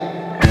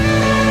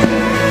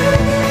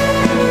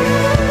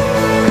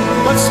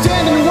Let's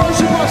stand and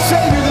worship our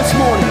Savior this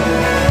morning.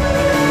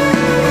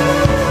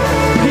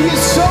 He is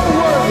so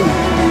worthy.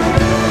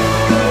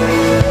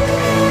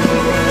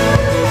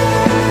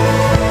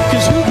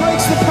 Because who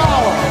breaks the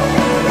power?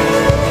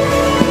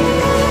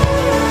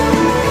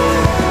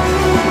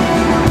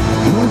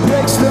 Who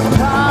breaks the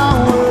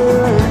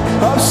power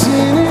of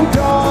sin and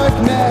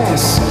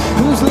darkness?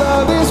 Whose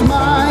love is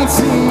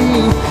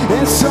mighty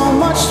and so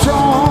much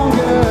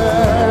stronger?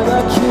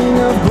 The King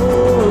of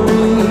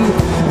glory,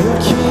 the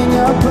King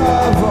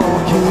above all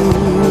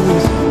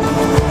kings.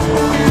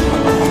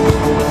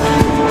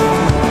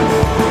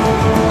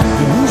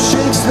 Who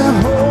shakes the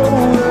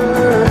whole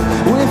earth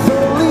with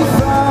holy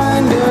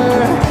thunder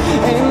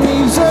and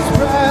leaves us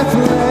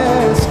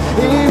breathless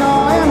in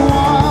awe and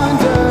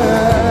wonder?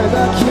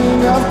 The King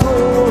of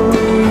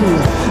glory,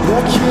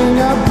 the King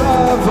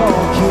above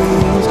all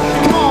kings.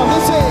 Come on,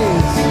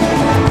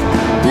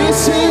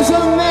 this is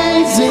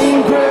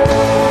amazing grace.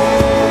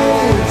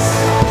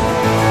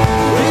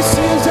 This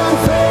is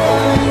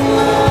unfailing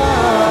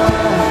love,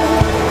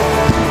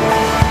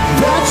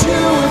 that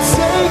you would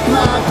take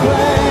my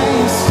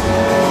place.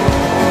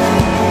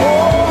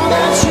 Oh,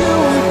 that you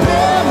would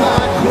bear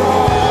my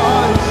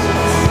cross.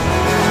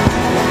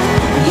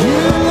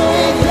 You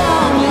laid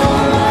down your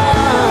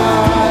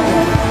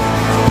life,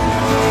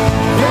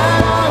 that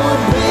I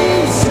would be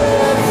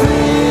set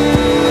free.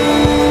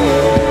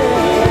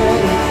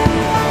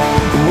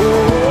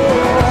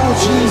 Oh,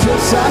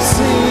 Jesus, I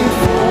sing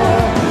for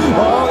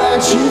all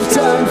that you've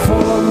done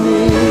for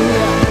me.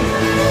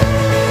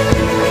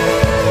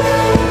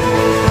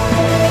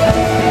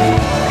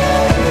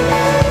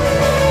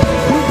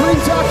 Who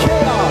brings our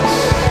chaos?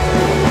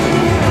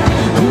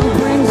 Who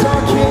brings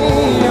our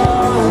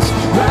chaos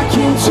back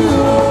into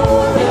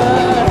order?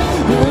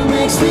 Who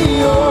makes the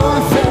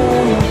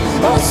orphan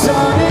a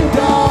son and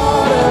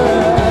daughter?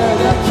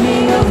 The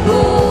King of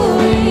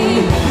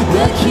glory,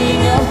 the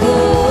King of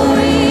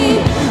glory,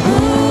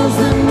 rules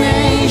the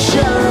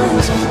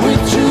nations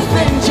with truth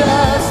and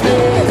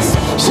justice.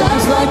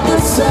 Shines like the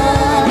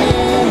sun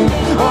in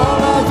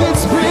all of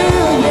its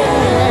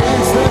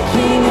brilliance. The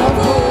King of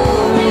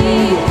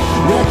glory,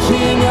 the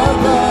King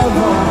above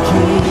all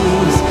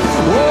kings.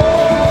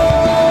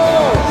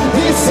 Oh,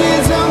 this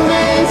is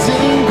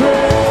amazing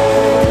grace.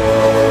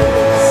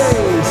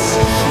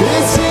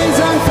 This is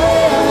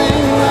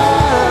unfailing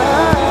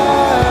love,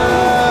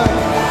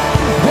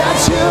 that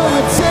you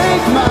would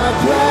take my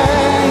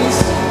place.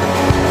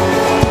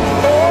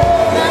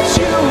 Oh, that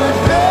you would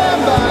bear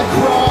my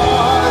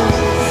cross.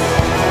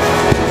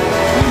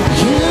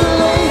 You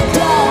laid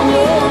down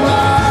your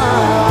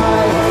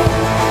life,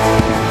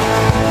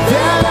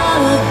 that I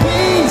would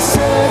be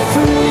set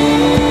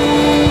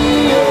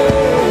free.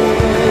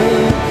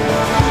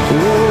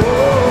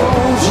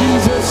 Oh,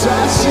 Jesus, I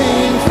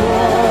sing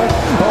for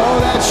all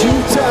that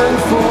you've done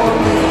for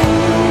me.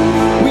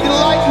 We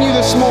delight in you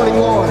this morning,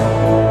 Lord.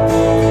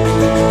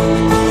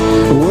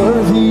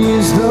 Worthy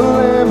is the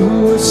Lamb who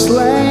was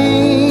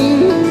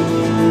slain.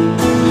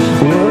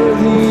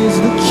 Worthy is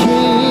the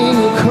King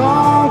who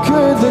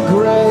conquered the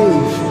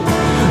grave.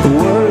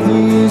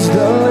 Worthy is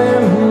the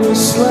Lamb who was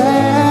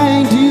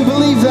slain. Do you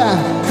believe that?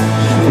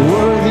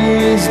 Worthy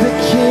is the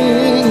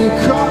King who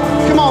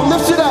conquered. Come on,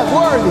 lift it up.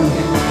 Worthy.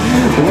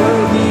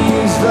 Worthy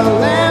is the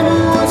Lamb who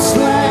was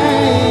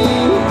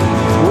slain.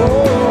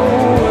 Oh,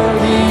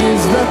 worthy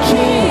is the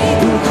King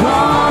who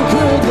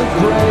conquered the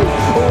grave.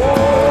 Oh,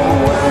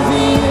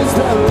 worthy is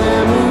the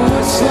Lamb who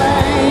was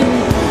slain.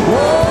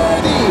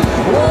 Worthy,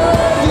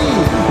 worthy,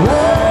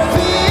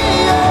 worthy.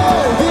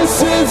 Oh, this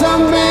is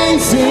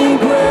amazing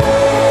grace.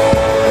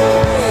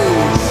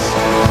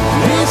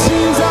 This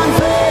is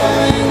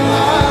unfailing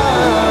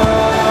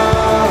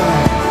love,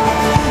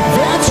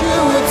 that you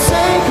would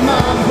take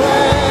my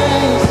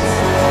place.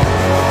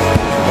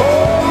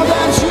 Oh,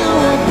 that you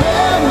would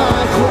bear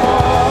my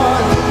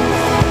cross.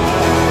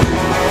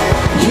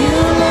 You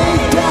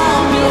laid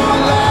down your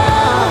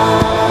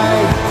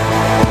life,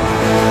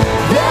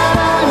 that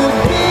I would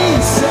be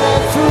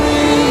set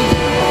free.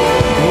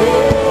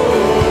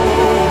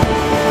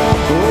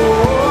 Oh,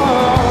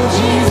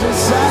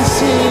 Jesus, I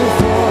sing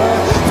for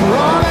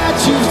all that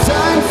you've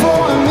done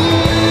for me.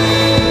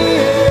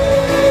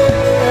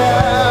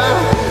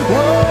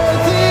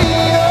 Worthy,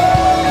 oh,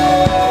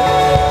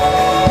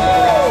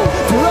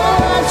 for all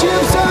that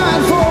you've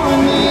done for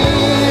me.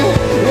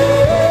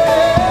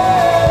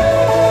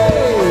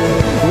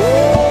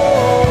 Oh,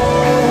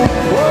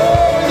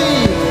 worthy,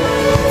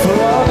 for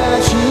all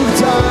that you've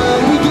done.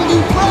 We give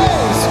you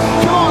praise.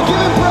 Come on, give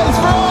him praise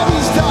for all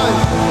he's done.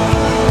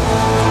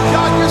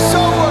 God, you're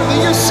so worthy.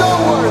 You're so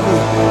worthy.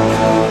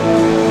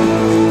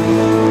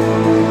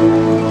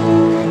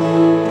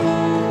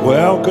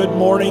 Well, good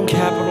morning,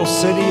 Capital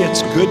City.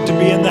 It's good to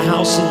be in the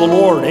house of the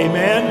Lord.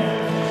 Amen.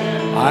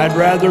 I'd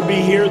rather be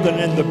here than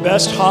in the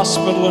best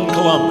hospital in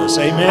Columbus.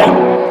 Amen.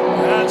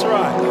 That's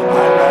right.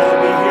 I'd rather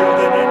be here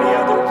than any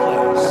other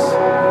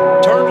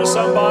place. Turn to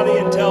somebody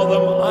and tell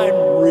them,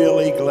 I'm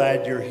really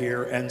glad you're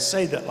here, and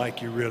say that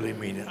like you really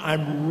mean it.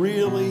 I'm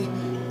really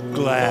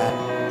glad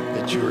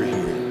that you're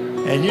here.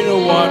 And you know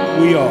what?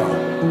 We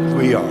are.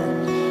 We are.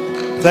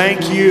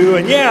 Thank you.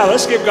 And yeah,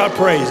 let's give God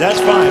praise. That's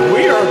fine.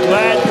 We are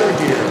glad you're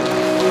here.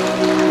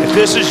 If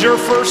this is your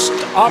first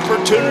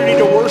opportunity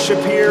to worship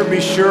here,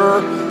 be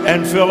sure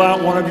and fill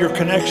out one of your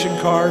connection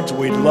cards.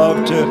 We'd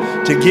love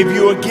to give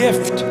you a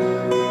gift.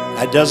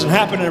 That doesn't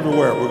happen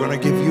everywhere. We're going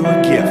to give you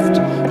a gift,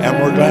 and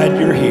we're glad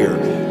you're here.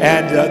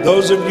 And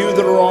those of you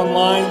that are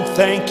online,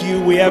 thank you.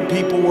 We have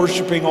people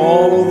worshiping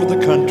all over the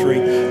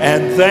country,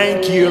 and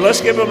thank you.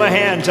 Let's give them a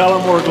hand. Tell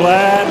them we're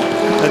glad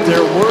that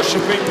they're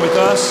worshiping with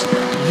us.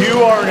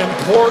 You are an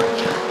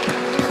important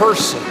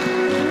person,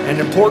 an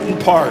important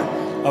part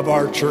of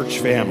our church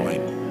family.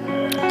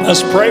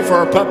 Let's pray for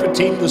our puppet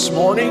team this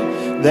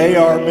morning. They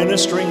are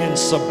ministering in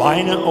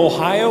Sabina,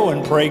 Ohio,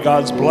 and pray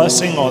God's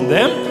blessing on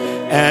them.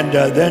 And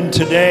then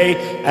today,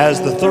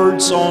 as the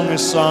third song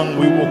is sung,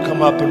 we will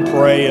come up and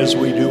pray as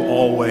we do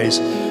always.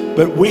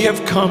 But we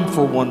have come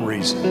for one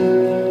reason,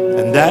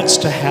 and that's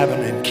to have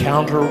an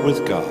encounter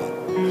with God.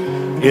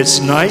 It's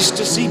nice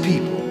to see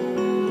people,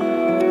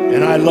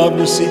 and I love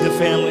to see the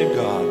family of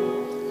God.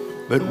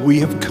 But we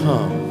have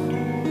come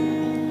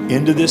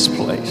into this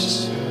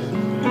place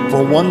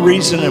for one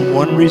reason and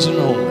one reason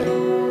only,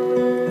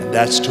 and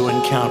that's to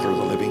encounter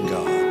the living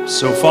God.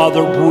 So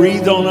Father,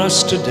 breathe on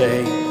us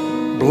today.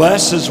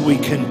 Bless as we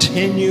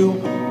continue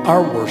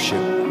our worship,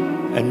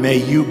 and may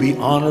you be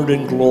honored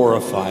and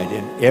glorified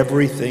in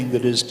everything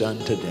that is done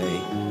today.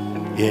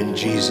 In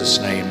Jesus'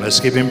 name, let's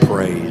give him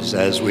praise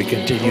as we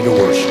continue to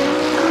worship.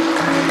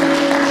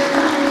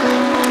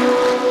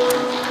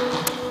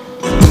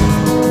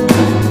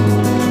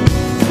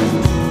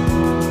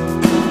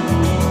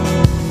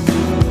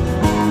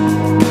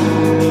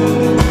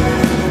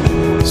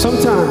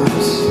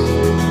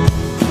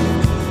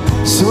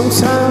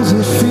 Sometimes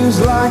it feels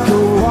like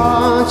I'm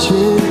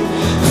watching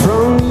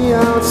from the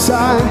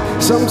outside.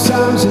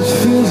 Sometimes it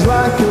feels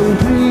like I'm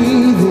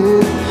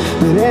breathing,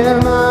 but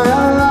am I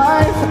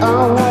alive? I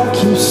won't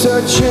keep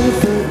searching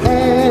for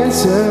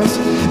answers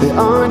that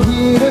aren't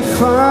here to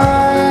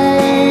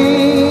find.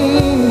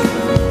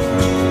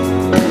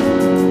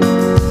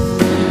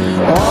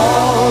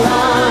 All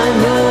I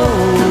know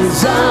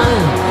is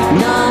I'm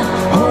not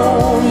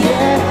home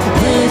yet.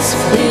 This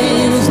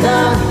is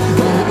not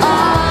where I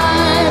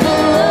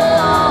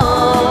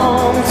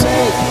belong.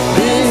 Take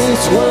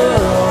this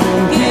world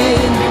and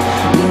give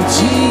me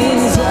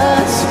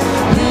Jesus.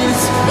 This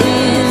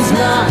is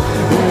not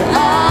where I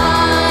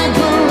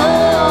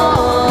belong.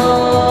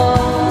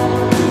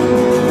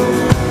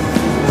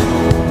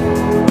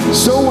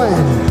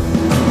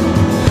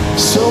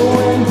 So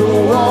when the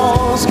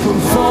walls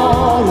come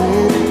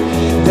falling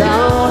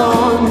down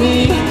on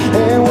me,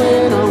 and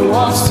when I'm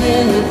lost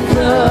in the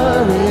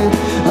current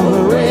of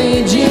a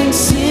raging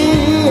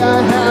sea,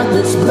 I have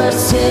this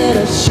blessed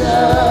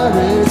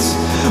assurance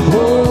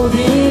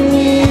holding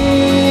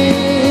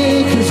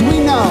me, 'cause we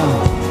know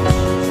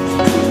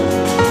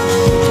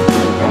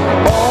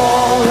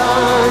all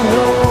I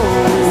know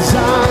is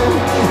I'm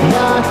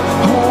not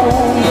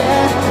home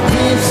yet.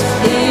 This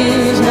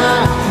is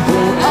not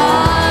where I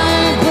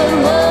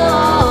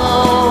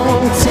belong.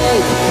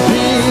 Take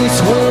this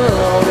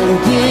world and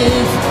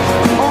give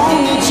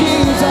only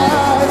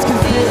Jesus,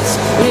 'cause this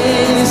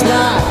is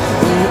not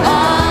where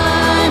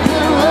I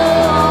belong.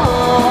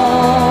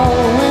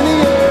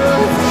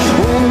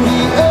 When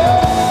the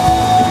earth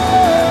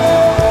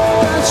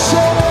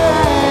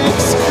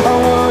shakes, I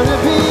wanna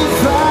be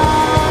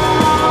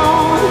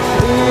found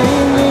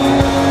in you.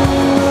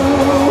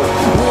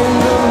 When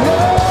the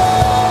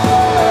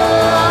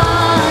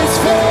lights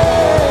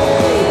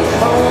fade,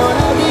 I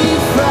wanna be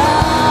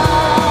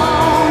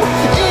found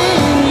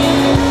in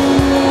you.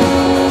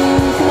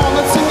 Come on,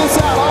 let's sing this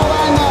out. All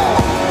I know,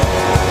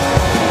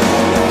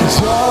 'cause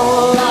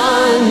all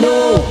I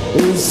know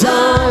is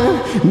I'm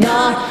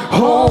not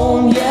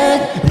home yet.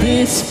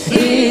 This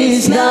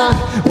is not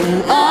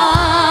where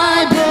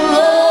I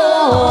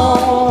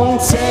belong.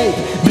 Take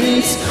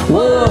this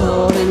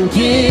world and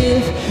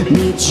give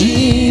me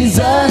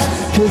Jesus,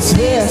 'cause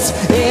this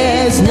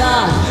is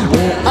not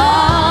where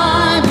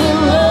I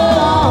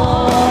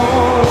belong.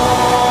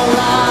 All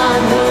I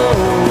know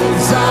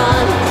is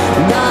I'm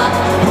not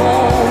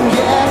home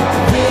yet.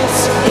 This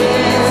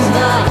is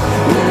not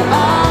where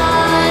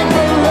I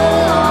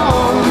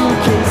belong. You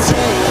can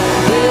take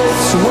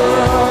this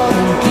world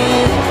and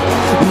give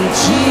me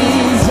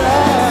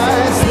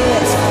Jesus.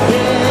 This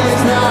is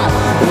not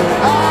where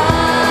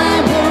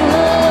I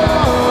belong.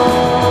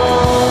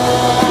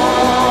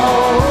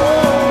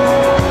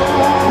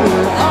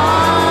 Where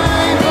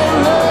I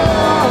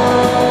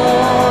belong.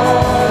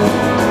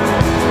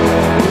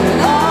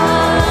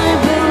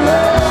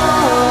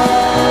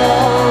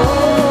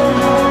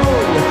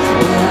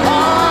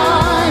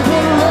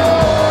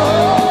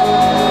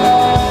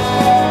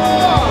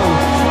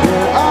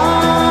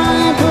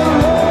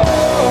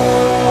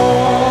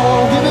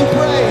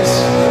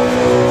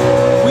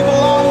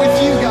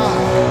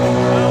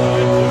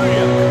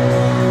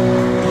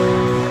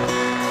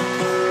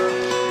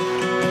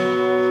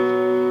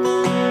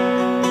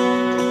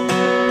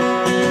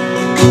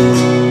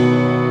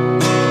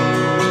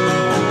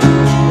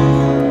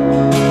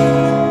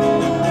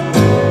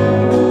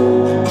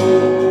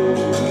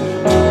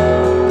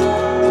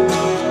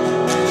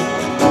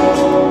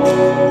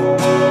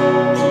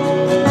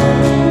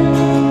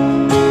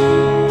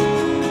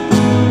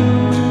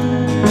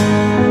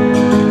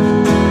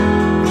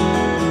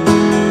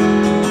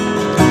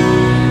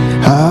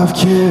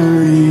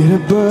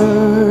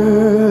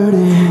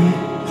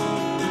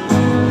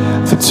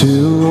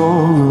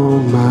 strong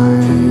on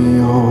my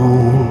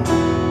own.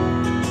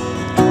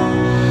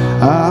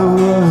 I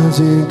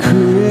wasn't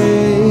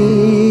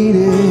created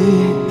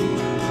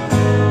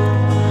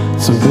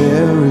to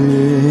bear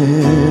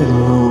it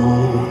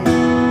alone.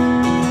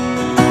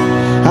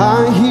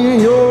 I hear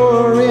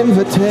your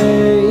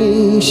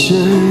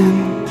invitation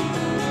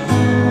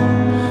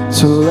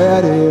to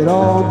let it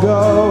all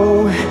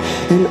go,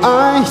 and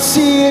I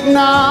see it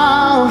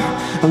now.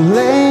 I'm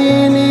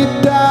laying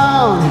it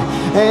down,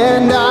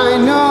 and I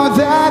know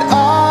that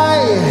I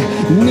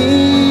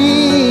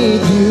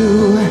need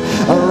you.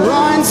 I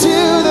run to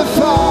the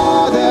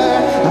Father,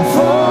 I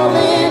fall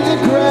into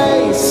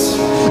grace.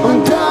 I'm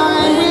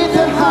done with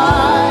the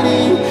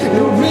hiding,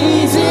 no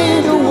reason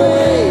to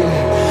wait.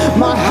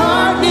 My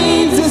heart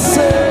needs a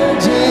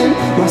surgeon,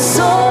 my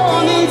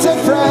soul needs a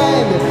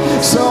friend.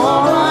 So I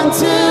run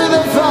to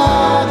the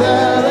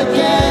Father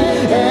again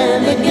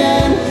and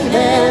again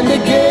and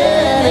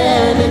again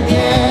and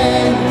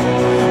again.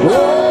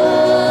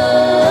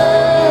 Whoa,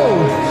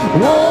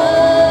 whoa,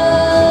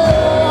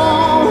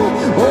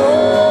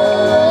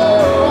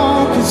 whoa,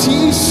 'cause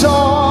He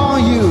saw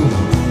you.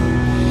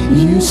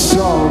 You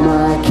saw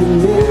my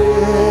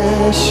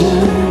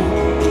condition,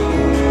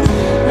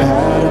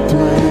 had a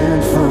plan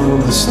from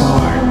the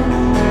start.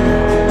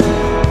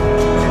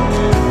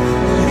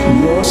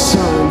 Your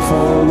Son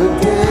for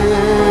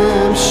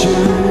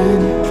redemption,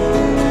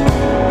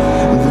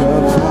 the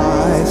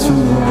price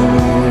for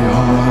my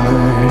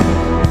heart.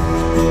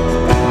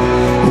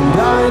 And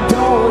I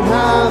don't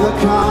have a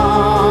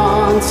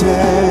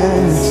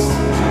context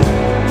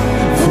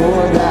for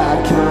that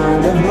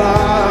kind of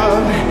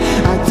love.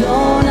 I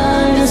don't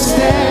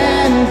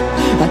understand,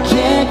 I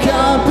can't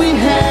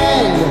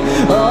comprehend.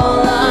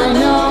 All I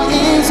know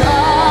is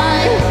I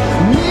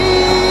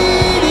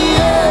need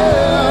you.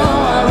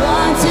 I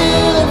run to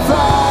the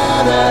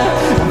Father,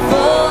 I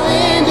fall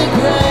into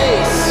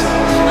grace.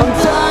 I'm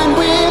done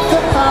with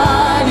the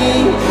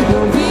hiding, no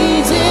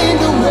reason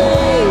to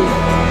wait.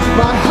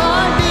 My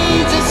heart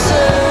needs a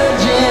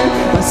surgeon,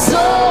 my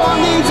soul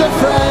needs a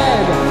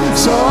friend.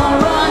 So I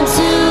run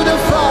to the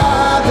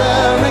Father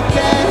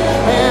again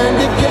and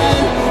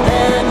again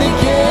and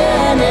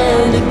again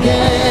and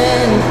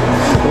again.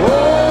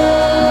 Oh,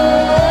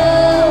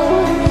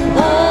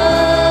 oh,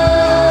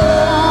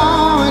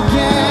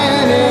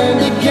 again and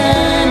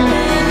again,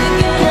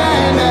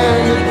 again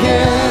and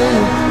again.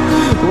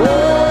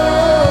 Whoa,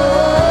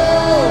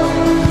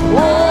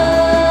 whoa,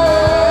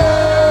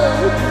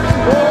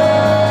 whoa.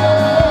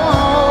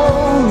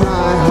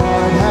 My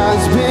heart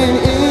has been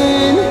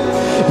in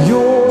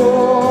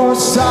your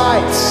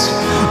sights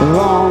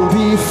long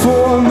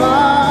before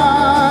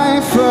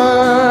my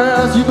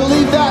first. You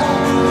believe that?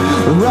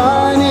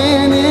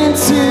 Running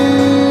into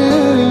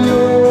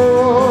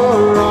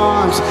your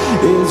arms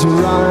is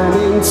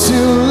running to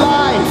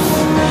life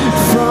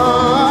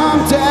from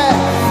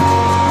death.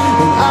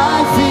 And I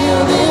feel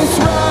this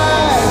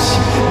rush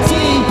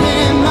deep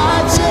in my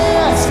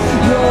chest.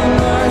 Your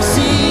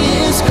mercy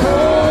is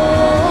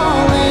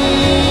calling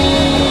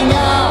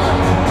out.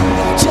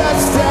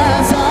 Just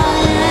as I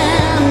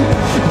am,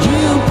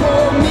 you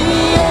pull me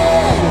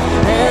in,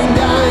 and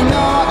I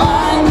know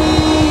I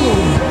need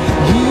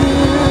you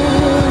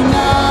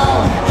now.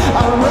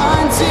 I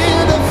run to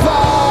the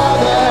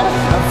Father,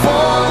 I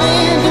fall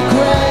into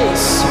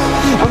grace.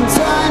 I'm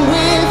done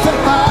with the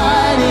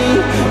hiding,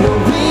 no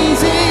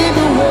reason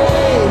to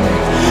wait.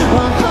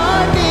 My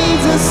heart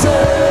needs a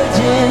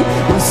surgeon,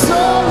 my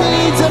soul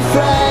needs a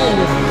friend.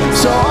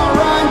 So I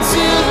run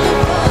to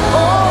the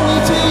only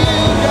to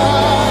you,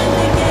 God.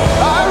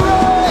 I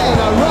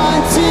run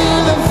to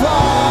the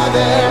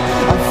Father,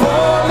 I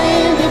fall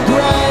into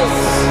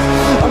grace.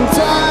 I'm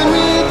done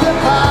with the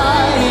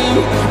hiding,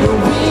 no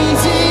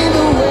reason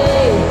to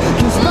wait.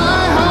 'Cause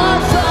my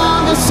heart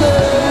found a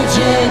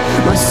surgeon,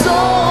 my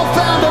soul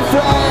found a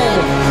friend.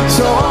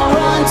 So I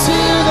run to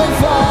the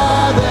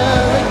Father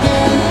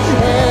again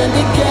and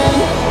again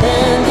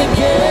and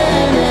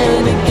again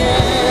and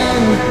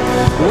again.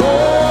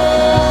 Whoa,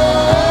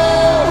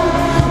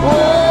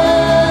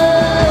 whoa,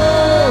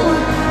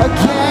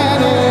 again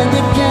and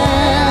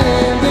again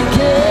and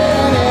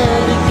again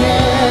and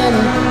again.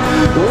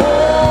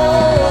 Whoa,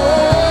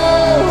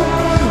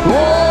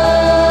 whoa,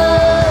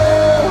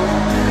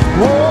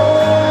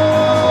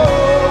 whoa,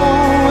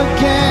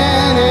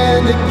 again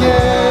and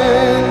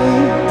again.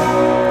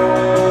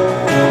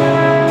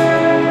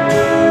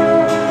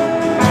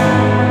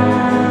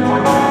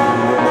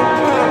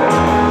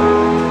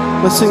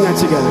 Let's sing that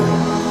together.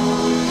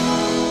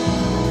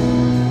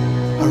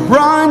 I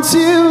run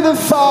to the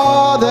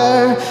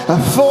Father, I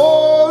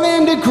fall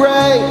into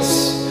grace.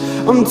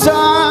 I'm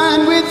done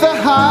with the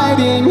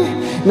hiding,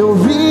 no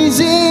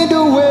reason to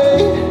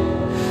wait.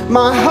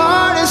 My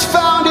heart has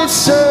found its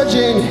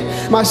surgeon,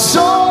 my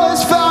soul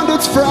has found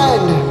its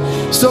friend.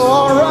 So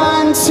I'll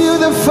run to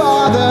the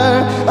Father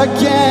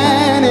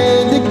again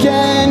and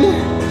again.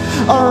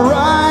 I'll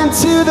run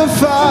to the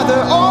Father,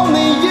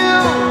 only you.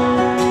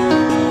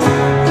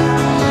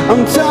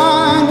 I'm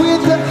done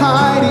with the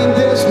hiding,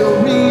 there's no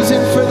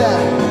reason for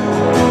that.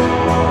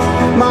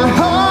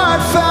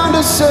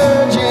 a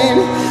surgeon,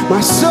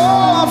 my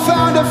soul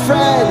found a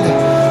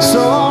friend. So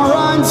I'll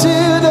run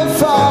to the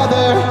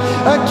Father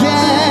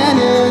again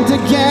and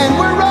again.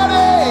 We're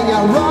running,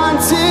 I run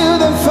to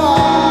the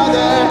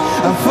Father,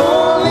 I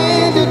fall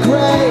into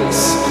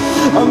grace.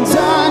 I'm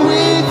done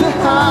with the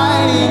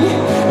hiding,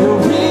 no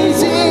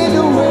reason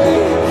to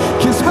wait,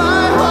 'cause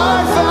my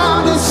heart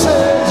found a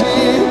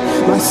surgeon,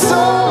 my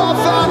soul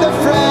found a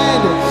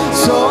friend.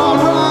 So I'll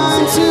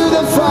run to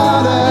the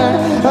Father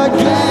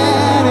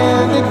again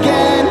and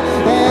again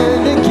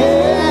and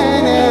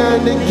again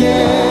and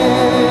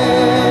again.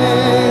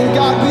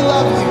 God, we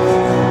love you,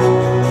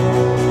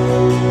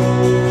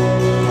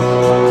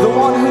 the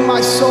one whom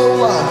my soul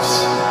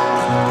loves.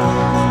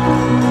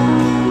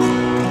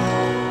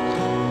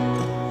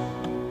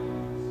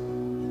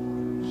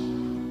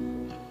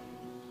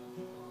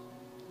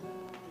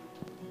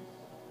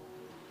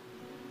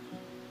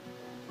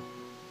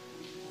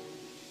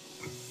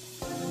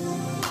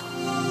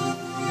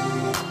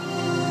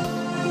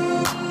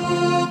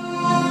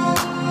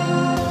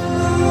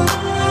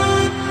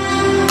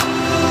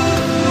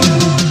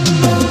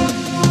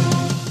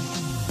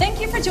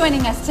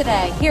 Joining us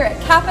today here at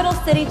Capital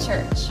City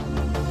Church.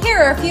 Here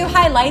are a few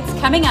highlights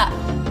coming up.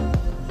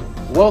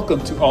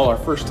 Welcome to all our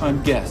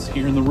first-time guests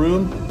here in the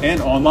room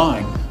and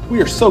online. We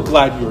are so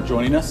glad you are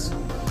joining us.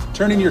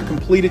 Turn in your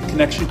completed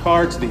connection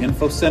card to the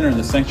info center in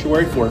the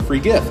sanctuary for a free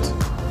gift.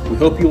 We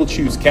hope you will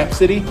choose Cap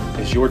City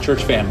as your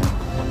church family.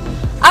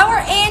 Our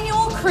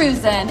annual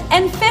Cruisin'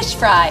 and Fish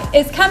Fry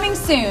is coming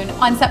soon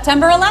on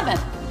September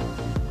 11th.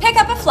 Pick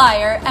up a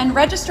flyer and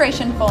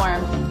registration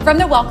form from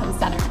the Welcome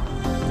Center.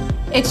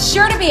 It's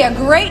sure to be a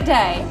great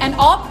day, and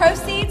all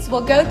proceeds will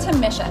go to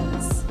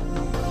missions.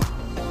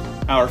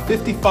 Our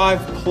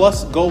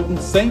 55-plus Golden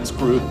Saints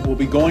group will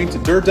be going to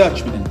Der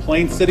Dutchman in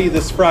Plain City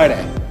this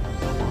Friday.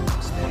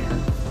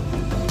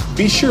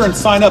 Be sure and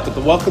sign up at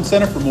the Welcome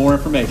Center for more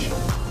information.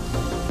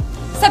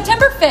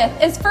 September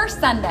 5th is First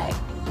Sunday.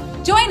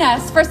 Join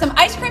us for some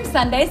ice cream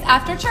sundaes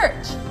after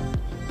church.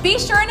 Be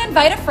sure and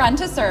invite a friend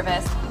to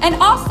service, and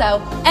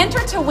also enter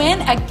to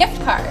win a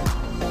gift card.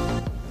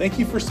 Thank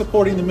you for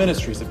supporting the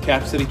ministries of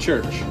Cap City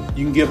Church.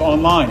 You can give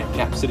online at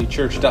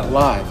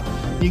capcitychurch.live.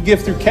 You can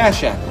give through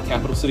Cash App at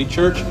Capital City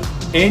Church,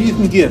 and you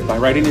can give by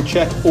writing a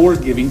check or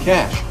giving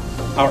cash.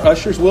 Our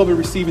ushers will be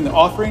receiving the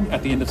offering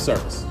at the end of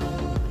service.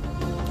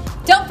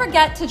 Don't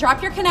forget to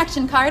drop your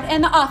connection card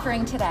in the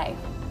offering today.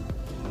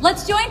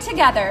 Let's join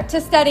together to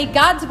study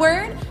God's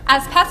Word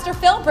as Pastor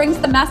Phil brings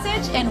the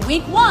message in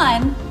week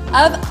 1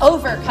 of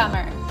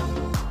Overcomer.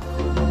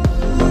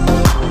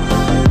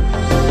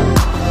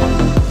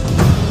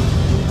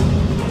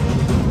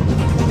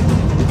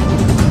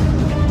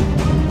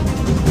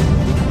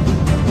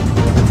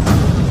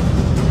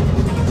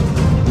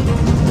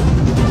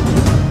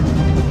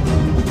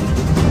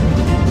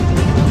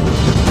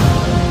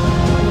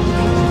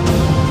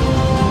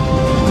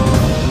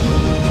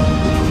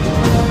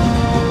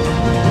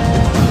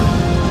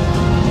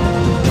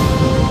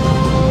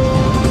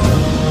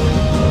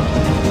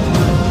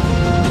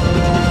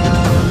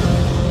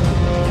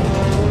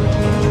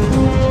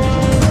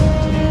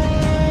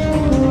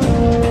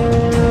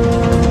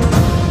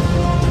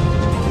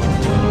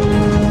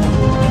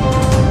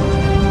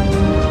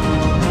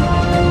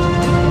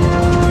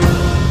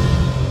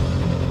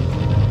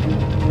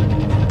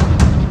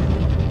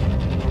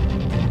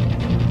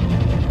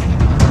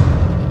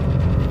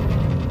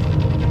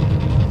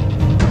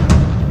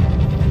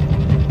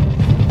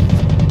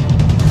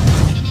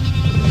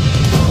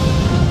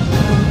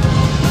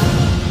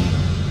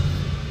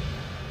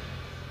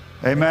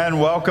 Amen.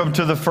 Welcome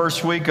to the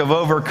first week of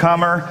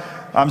Overcomer.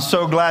 I'm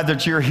so glad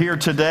that you're here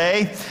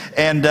today.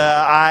 And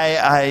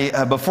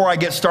before I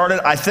get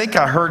started, I think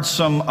I heard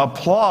some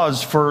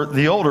applause for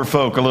the older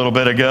folk a little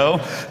bit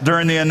ago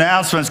during the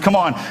announcements. Come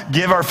on,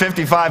 give our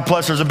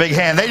 55-plussers a big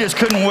hand. They just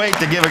couldn't wait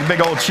to give a big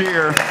old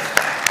cheer.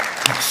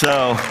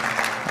 So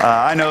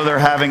I know they're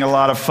having a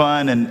lot of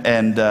fun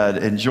and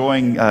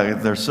enjoying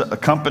their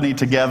company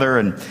together.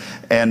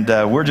 And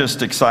we're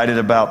just excited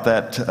about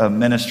that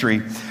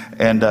ministry.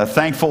 And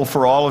thankful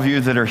for all of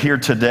you that are here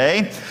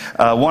today.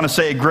 Want to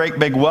say a great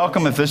big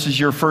welcome. If this is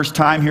your first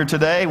time here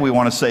today, we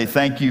want to say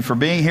thank you for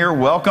being here.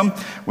 Welcome.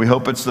 We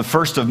hope it's the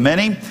first of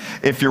many.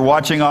 If you're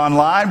watching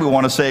online, we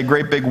want to say a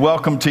great big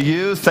welcome to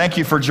you. Thank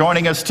you for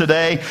joining us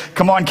today.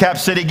 Come on, Cap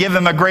City, give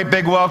them a great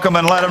big welcome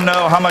and let them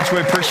know how much we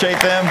appreciate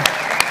them.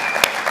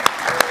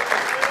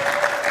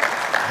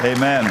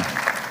 Amen.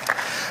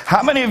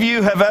 How many of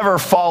you have ever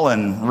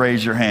fallen?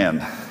 Raise your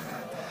hand.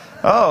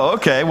 Oh,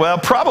 okay. Well,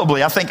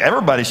 probably. I think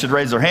everybody should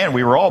raise their hand.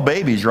 We were all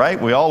babies,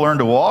 right? We all learned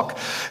to walk.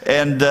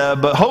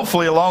 But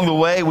hopefully along the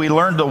way, we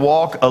learned to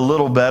walk a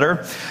little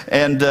better.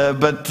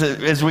 But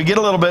as we get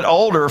a little bit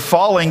older,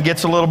 falling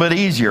gets a little bit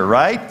easier,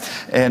 right?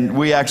 And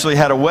we actually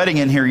had a wedding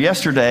in here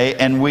yesterday,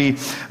 and we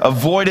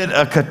avoided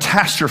a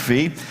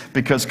catastrophe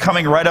because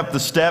coming right up the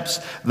steps,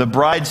 the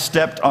bride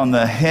stepped on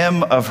the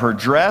hem of her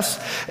dress,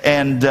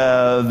 and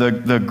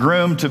the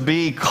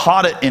groom-to-be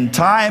caught it in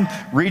time,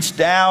 reached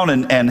down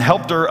and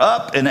helped her up.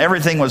 up and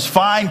everything was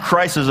fine.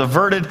 Crisis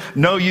averted.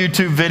 No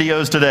YouTube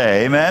videos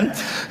today. Amen.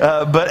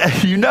 But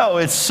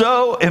it's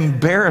so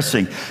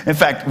embarrassing. In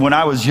fact, when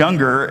I was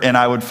younger and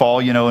I would fall,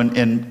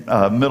 in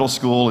middle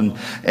school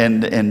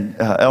and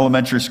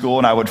elementary school,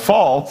 and I would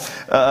fall,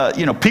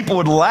 people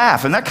would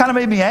laugh, and that kind of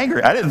made me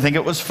angry. I didn't think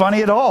it was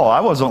funny at all.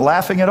 I wasn't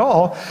laughing at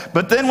all.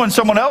 But then when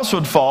someone else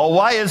would fall,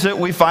 why is it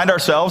we find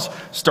ourselves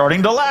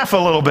starting to laugh a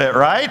little bit,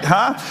 right?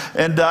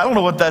 And I don't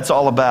know what that's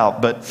all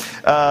about, but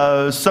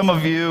some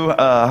of you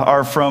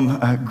are from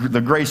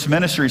the Grace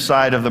Ministry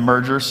side of the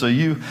merger, so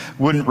you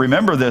wouldn't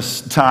remember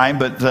this time,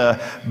 but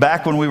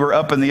back when we were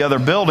up in the other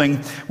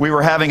building, we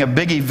were having a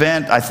big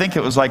event. I think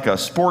it was like a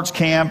sports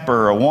camp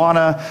or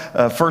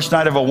Awana, first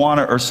night of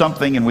Awana or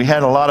something, and we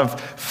had a lot of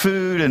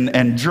food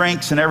and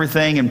drinks and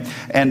everything,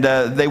 and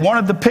they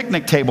wanted the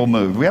picnic table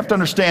moved. We have to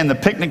understand the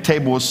picnic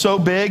table was so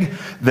big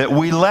that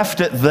we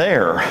left it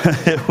there.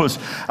 It was,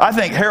 I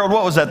think, Harold,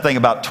 what was that thing,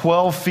 about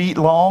 12 feet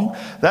long?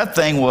 That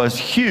thing was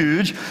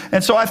huge.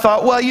 And so I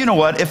thought, well, you know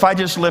what? If I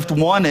just lift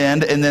one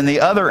end and then the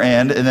other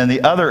end and then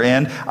the other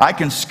end, I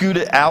can scoot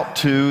it out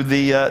to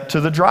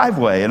the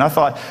driveway. And I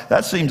thought,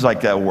 that seems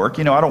like that'll work.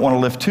 I don't want to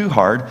lift too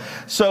hard.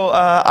 So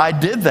I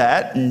did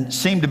that and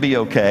seemed to be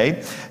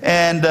okay.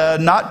 And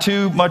not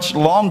too much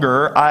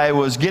longer, I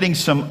was getting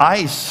some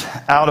ice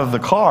out of the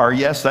car.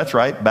 Yes, that's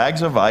right,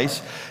 bags of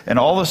ice. And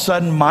all of a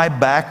sudden, my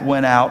back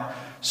went out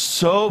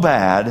so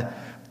bad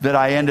that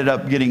I ended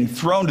up getting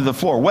thrown to the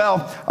floor.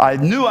 Well, I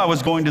knew I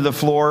was going to the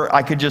floor.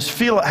 I could just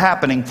feel it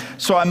happening.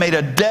 So I made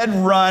a dead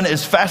run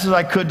as fast as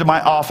I could to my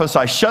office.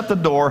 I shut the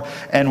door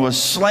and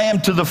was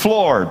slammed to the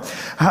floor.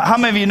 How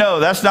many of you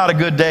know that's not a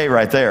good day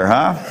right there,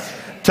 huh?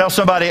 Tell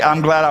somebody,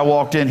 I'm glad I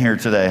walked in here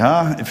today,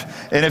 huh?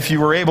 If you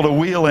were able to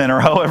wheel in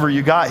or however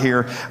you got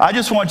here, I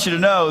just want you to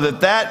know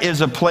that is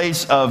a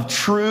place of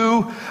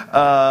true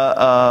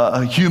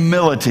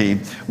humility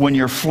when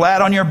you're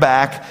flat on your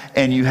back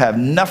and you have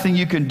nothing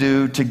you can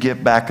do to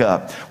get back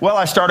up. Well,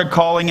 I started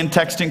calling and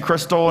texting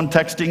Crystal and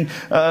texting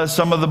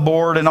some of the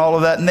board and all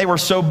of that, and they were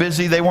so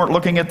busy they weren't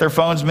looking at their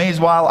phones.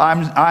 Meanwhile,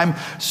 I'm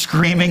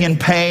screaming in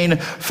pain.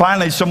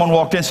 Finally, someone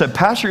walked in and said,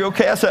 "Pastor, you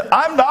okay?" I said,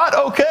 "I'm not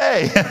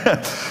okay."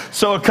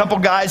 So a couple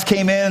guys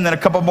came in, and then a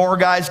couple more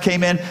guys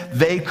came in.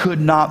 They could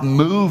not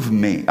move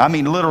me. I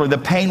mean, literally, the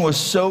pain was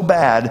so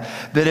bad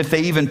that if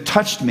they even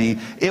touched me,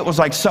 it was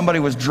like somebody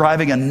was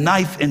driving a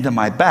knife into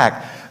my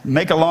back.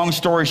 Make a long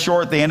story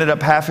short, they ended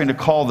up having to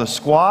call the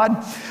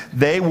squad.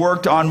 They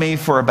worked on me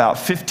for about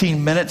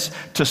 15 minutes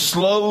to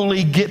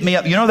slowly get me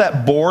up. You know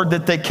that board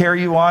that they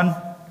carry you on?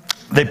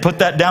 They put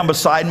that down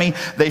beside me.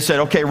 They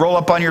said, "Okay, roll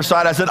up on your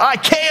side." I said, I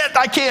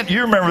can't.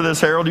 You remember this,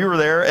 Harold. You were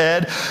there,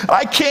 Ed.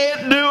 I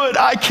can't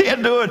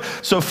do it.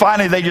 So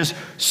finally, they just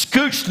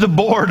scooched the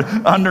board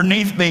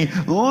underneath me,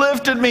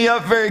 lifted me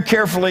up very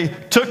carefully,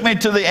 took me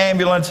to the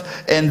ambulance,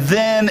 and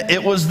then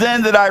it was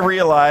then that I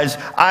realized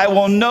I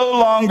will no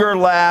longer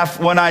laugh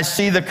when I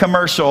see the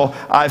commercial,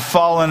 "I've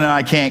fallen and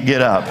I can't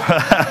get up."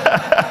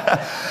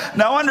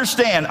 Now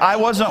understand, I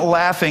wasn't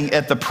laughing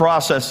at the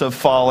process of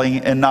falling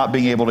and not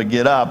being able to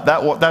get up.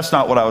 That's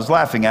not what I was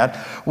laughing at.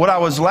 What I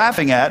was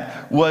laughing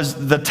at was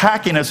the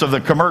tackiness of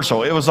the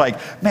commercial. It was like,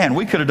 man,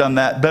 we could have done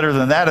that better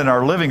than that in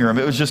our living room.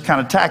 It was just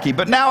kind of tacky.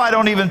 But now I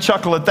don't even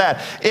chuckle at that.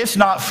 It's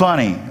not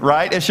funny,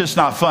 right? It's just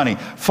not funny.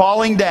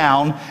 Falling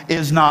down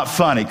is not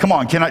funny. Come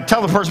on, can I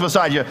tell the person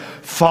beside you,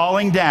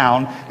 falling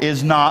down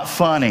is not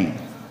funny.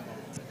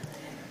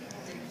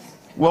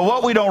 Well,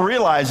 what we don't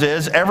realize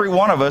is every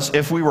one of us,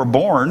 if we were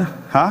born,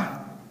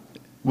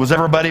 was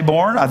everybody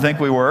born? I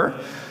think we were.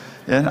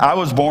 And I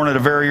was born at a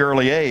very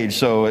early age,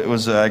 so it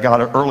was I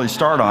got an early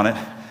start on it.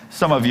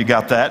 Some of you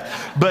got that.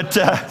 But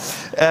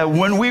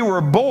when we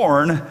were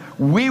born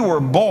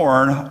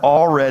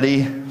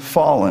already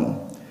fallen.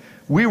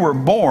 We were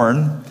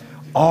born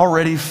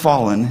already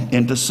fallen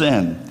into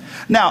sin.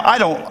 Now, I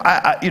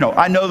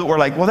know that we're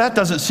like, well, that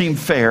doesn't seem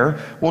fair.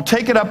 We'll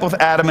take it up with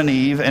Adam and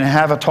Eve and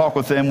have a talk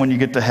with them when you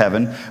get to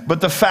heaven.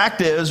 But the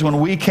fact is, when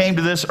we came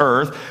to this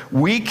earth,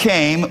 we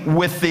came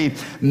with the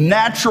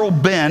natural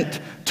bent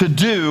to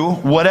do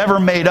whatever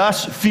made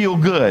us feel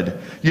good.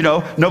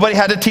 Nobody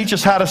had to teach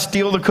us how to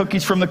steal the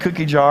cookies from the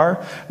cookie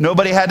jar.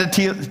 Nobody had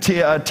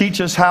to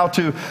teach us how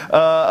to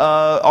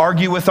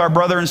argue with our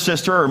brother and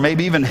sister, or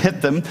maybe even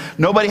hit them.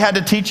 Nobody had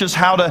to teach us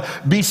how to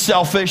be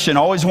selfish and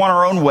always want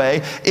our own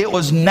way. It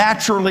was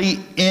naturally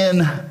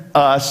in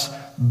us,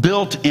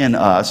 built in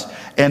us,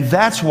 and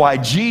that's why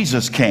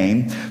Jesus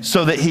came,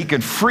 so that he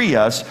could free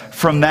us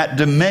from that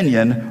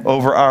dominion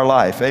over our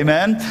life.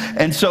 Amen?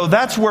 And so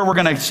that's where we're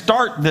going to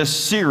start this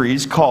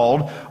series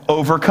called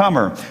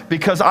Overcomer,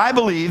 because I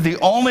believe the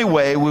only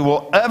way we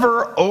will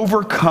ever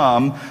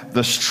overcome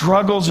the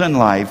struggles in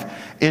life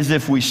is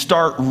if we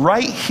start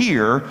right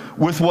here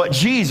with what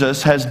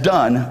Jesus has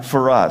done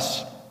for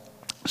us.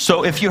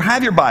 So if you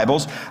have your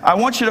Bibles, I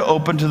want you to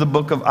open to the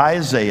book of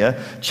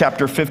Isaiah,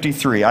 chapter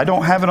 53. I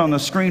don't have it on the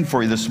screen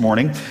for you this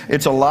morning.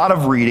 It's a lot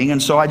of reading,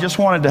 and so I just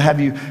wanted to have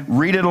you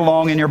read it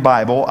along in your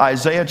Bible,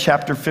 Isaiah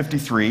chapter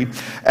 53.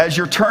 As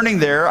you're turning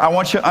there, I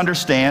want you to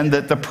understand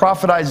that the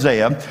prophet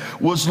Isaiah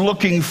was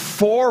looking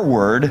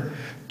forward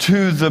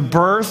to the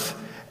birth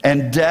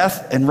and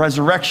death and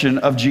resurrection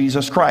of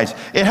Jesus Christ.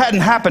 It hadn't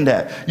happened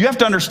yet. You have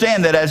to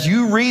understand that as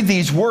you read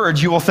these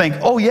words, you will think,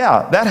 oh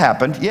yeah, that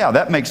happened. Yeah,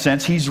 that makes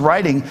sense. He's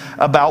writing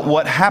about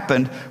what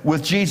happened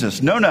with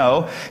Jesus.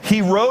 No,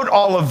 he wrote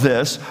all of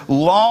this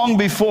long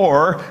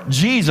before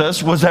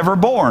Jesus was ever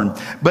born.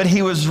 But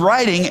he was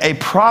writing a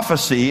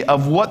prophecy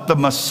of what the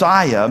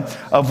Messiah,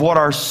 of what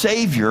our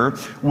Savior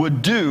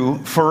would do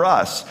for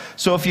us.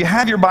 So if you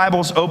have your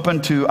Bibles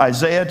open to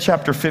Isaiah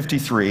chapter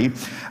 53,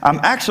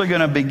 I'm actually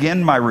going to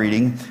begin my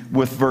reading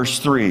with verse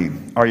 3.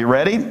 Are you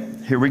ready?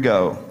 Here we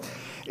go.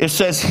 It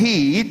says,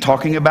 he,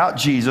 talking about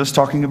Jesus,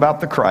 talking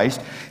about the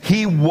Christ,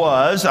 he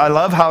was, I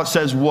love how it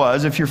says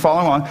was, if you're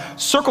following along,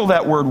 circle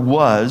that word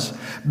was,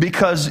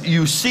 because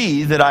you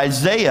see that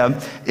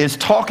Isaiah is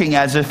talking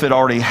as if it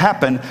already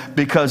happened,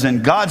 because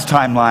in God's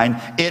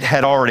timeline, it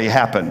had already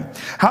happened.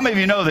 How many of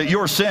you know that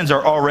your sins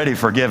are already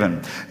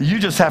forgiven? You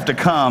just have to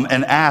come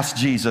and ask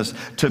Jesus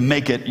to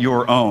make it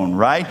your own,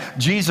 right?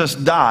 Jesus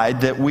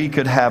died that we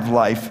could have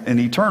life and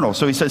eternal.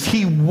 So he says,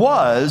 he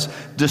was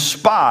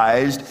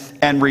despised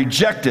and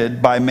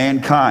rejected by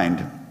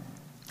mankind,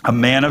 a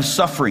man of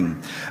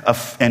suffering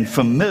and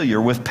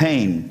familiar with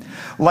pain.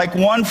 Like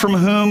one from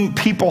whom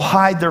people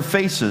hide their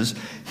faces,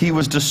 he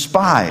was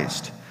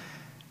despised,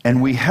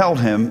 and we held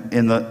him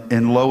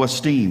in low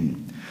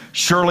esteem.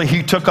 Surely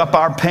he took up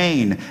our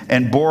pain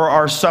and bore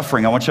our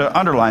suffering. I want you to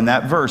underline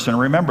that verse and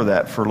remember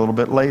that for a little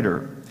bit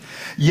later.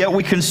 Yet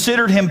we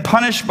considered him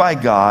punished by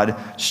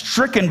God,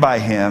 stricken by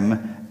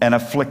him, and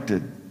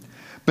afflicted.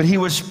 But he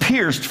was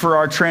pierced for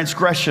our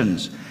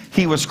transgressions.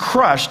 He was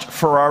crushed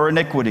for our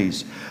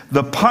iniquities.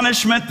 The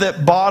punishment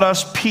that brought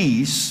us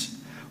peace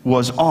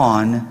was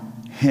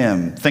on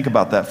him. Think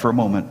about that for a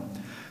moment.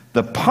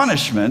 The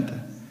punishment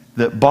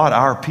that brought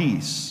our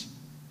peace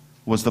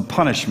was the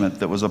punishment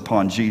that was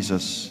upon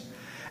Jesus.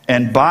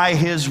 And by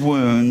his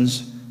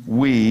wounds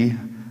we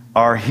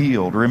are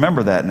healed.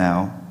 Remember that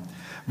now.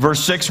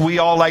 Verse 6, we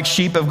all like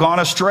sheep have gone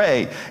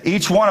astray.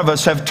 Each one of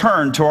us have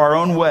turned to our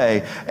own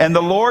way. And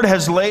the Lord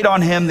has laid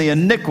on him the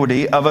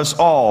iniquity of us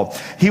all.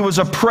 He was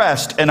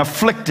oppressed and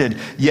afflicted,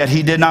 yet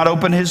he did not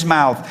open his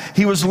mouth.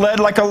 He was led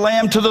like a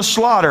lamb to the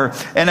slaughter,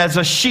 and as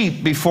a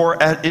sheep before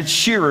its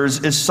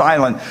shearers is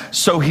silent,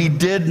 so he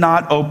did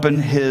not open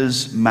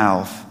his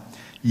mouth.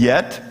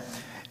 Yet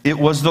it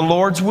was the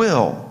Lord's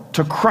will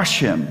to crush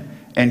him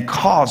and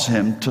cause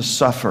him to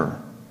suffer.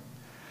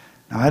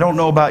 Now, I don't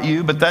know about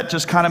you, but that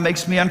just kind of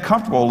makes me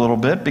uncomfortable a little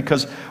bit,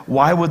 because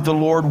why would the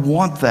Lord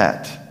want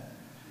that?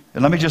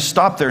 And let me just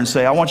stop there and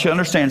say, I want you to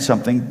understand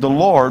something. The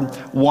Lord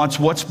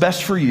wants what's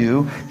best for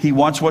you. He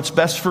wants what's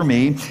best for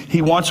me.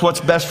 He wants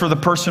what's best for the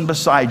person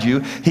beside you.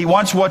 He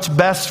wants what's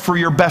best for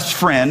your best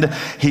friend.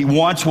 He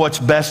wants what's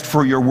best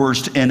for your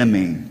worst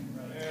enemy.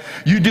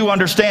 You do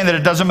understand that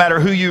it doesn't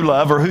matter who you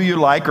love or who you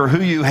like or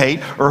who you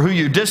hate or who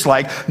you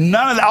dislike.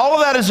 All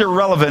of that is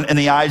irrelevant in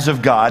the eyes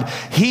of God.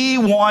 He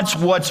wants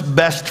what's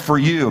best for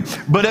you.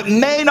 But it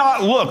may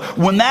not look,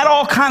 when that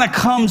all kind of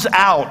comes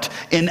out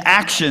in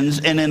actions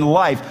and in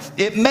life,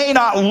 it may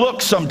not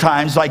look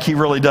sometimes like he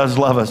really does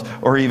love us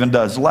or even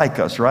does like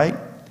us, right?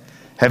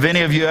 Have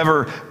any of you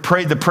ever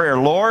prayed the prayer,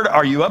 Lord,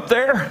 are you up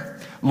there?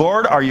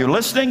 Lord, are you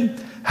listening?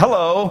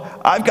 Hello,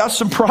 I've got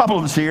some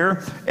problems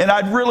here, and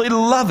I'd really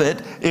love it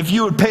if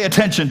you would pay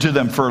attention to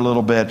them for a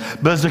little bit.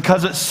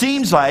 Because it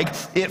seems like,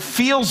 it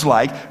feels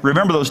like,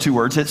 remember those two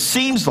words, it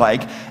seems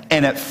like,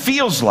 and it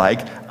feels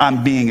like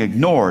I'm being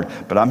ignored.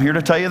 But I'm here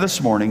to tell you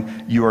this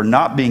morning, you are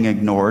not being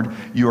ignored.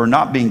 You are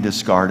not being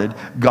discarded.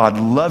 God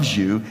loves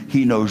you.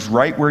 He knows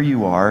right where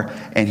you are,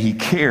 and he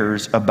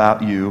cares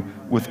about you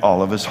with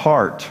all of his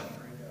heart.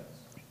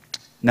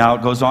 Now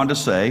it goes on to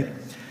say,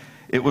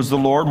 it was the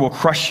Lord will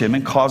crush him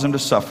and cause him to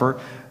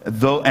suffer.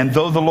 Though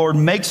the Lord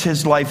makes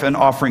his life an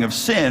offering of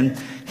sin,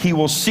 he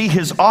will see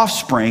his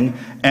offspring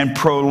and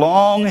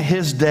prolong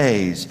his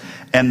days.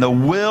 And the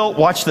will,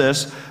 watch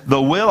this,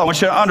 the will, I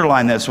want you to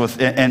underline this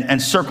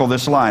and circle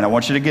this line. I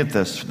want you to get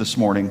this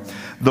morning.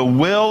 The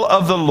will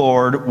of the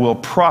Lord will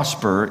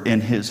prosper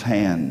in his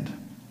hand.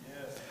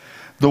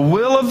 The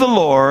will of the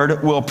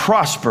Lord will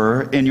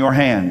prosper in your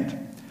hand.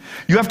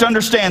 You have to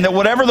understand that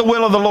whatever the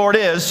will of the Lord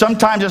is,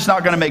 sometimes it's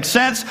not going to make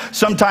sense.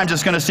 Sometimes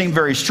it's going to seem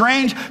very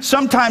strange.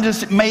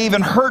 Sometimes it may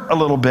even hurt a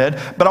little bit.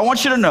 But I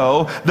want you to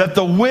know that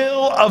the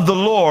will of the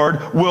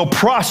Lord will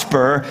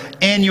prosper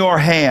in your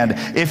hand.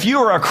 If you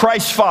are a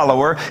Christ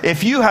follower,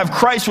 if you have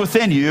Christ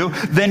within you,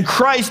 then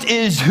Christ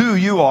is who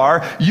you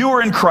are. You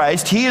are in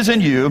Christ. He is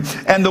in you.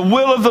 And the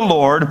will of the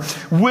Lord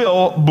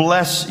will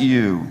bless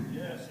you.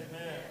 Yes,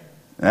 amen.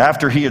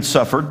 After he had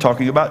suffered,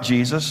 talking about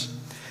Jesus,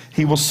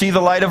 he will see the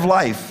light of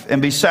life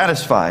and be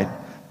satisfied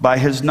by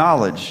his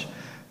knowledge.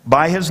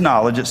 By his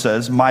knowledge, it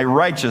says, my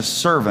righteous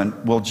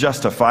servant will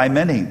justify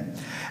many,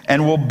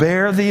 and will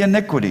bear the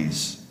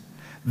iniquities.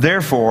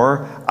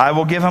 Therefore, I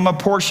will give him a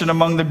portion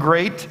among the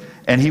great,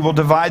 and he will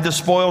divide the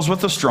spoils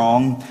with the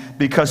strong,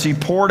 because he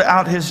poured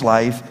out his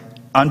life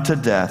unto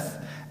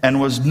death,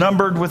 and was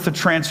numbered with the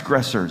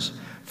transgressors.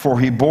 For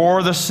he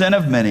bore the sin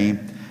of many,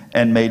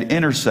 and made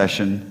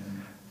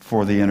intercession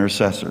for the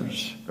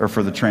intercessors, or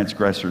for the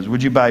transgressors.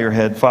 Would you bow your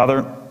head?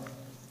 Father,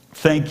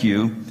 thank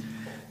you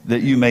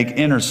that you make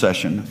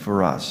intercession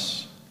for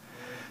us.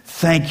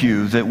 Thank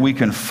you that we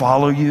can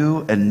follow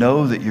you and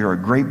know that you're a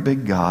great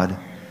big God,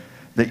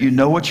 that you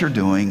know what you're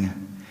doing,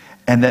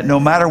 and that no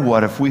matter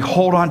what, if we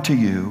hold on to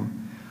you,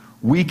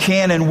 we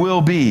can and will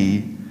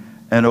be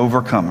an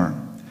overcomer.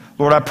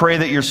 Lord, I pray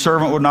that your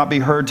servant would not be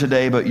heard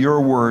today, but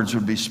your words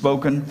would be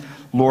spoken.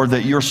 Lord,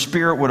 that your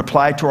Spirit would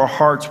apply to our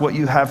hearts what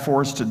you have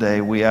for us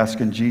today. We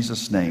ask in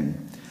Jesus'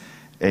 name,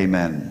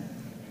 amen.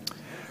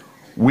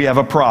 We have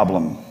a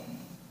problem.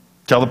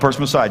 Tell the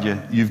person beside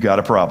you, you've got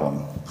a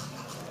problem.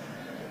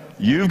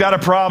 You've got a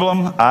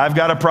problem. I've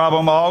got a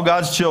problem. All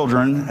God's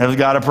children have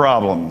got a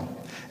problem.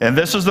 And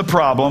this is the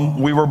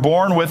problem. We were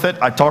born with it.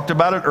 I talked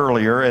about it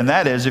earlier. And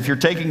that is, if you're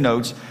taking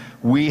notes,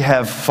 we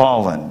have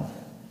fallen.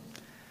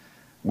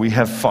 We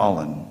have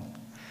fallen.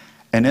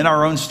 And in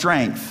our own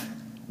strength,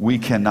 we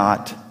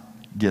cannot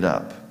get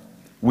up.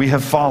 We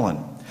have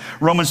fallen.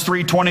 Romans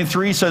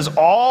 3:23 says,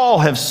 all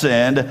have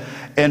sinned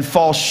and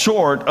fall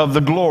short of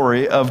the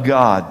glory of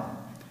God.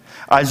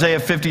 Isaiah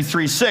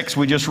 53:6,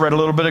 we just read a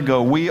little bit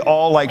ago. We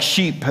all like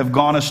sheep have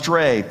gone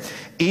astray.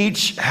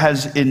 Each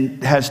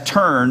has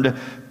turned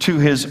to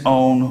his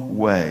own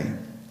way.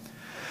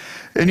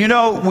 And you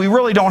know, we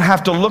really don't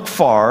have to look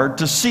far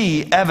to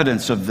see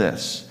evidence of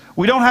this.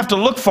 We don't have to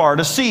look far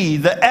to see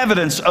the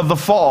evidence of the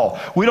fall.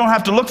 We don't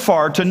have to look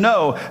far to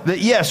know that,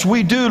 yes,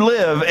 we do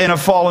live in a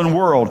fallen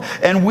world.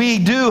 And we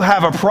do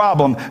have a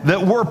problem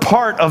that we're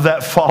part of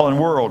that fallen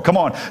world. Come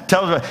on,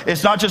 tell them.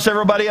 It's not just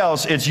everybody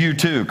else, it's you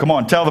too. Come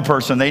on, tell the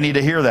person they need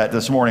to hear that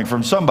this morning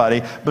from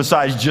somebody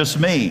besides just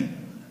me.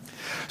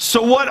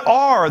 So what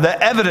are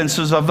the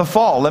evidences of the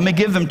fall? Let me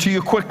give them to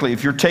you quickly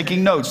if you're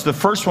taking notes. The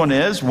first one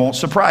is, won't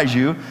surprise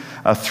you,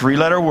 a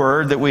three-letter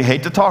word that we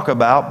hate to talk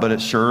about, but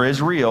it sure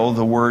is real,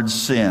 the word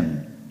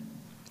sin.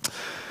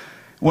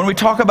 When we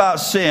talk about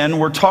sin,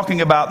 we're talking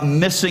about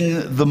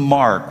missing the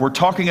mark. We're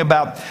talking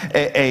about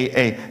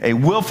a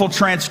willful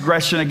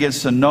transgression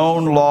against the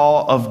known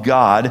law of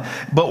God.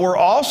 But we're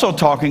also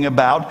talking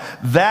about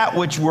that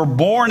which we're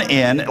born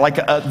in, like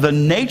the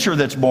nature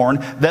that's born,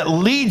 that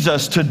leads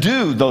us to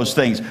do those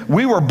things.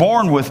 We were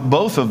born with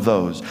both of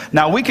those.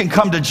 Now, we can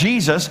come to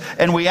Jesus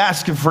and we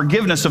ask for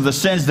forgiveness of the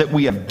sins that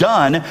we have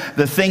done,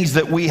 the things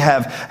that we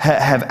have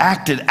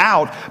acted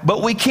out,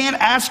 but we can't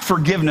ask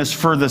forgiveness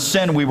for the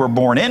sin we were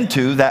born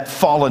into, that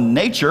fallen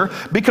nature,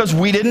 because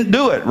we didn't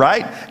do it,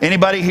 right?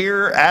 Anybody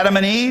here, Adam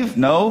and Eve?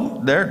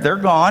 No, they're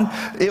gone.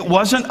 It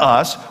wasn't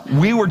us.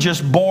 We were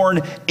just born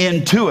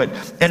into it.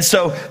 And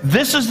so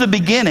this is the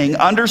beginning,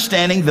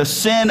 understanding the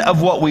sin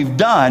of what we've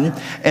done,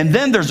 and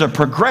then there's a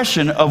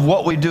progression of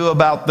what we do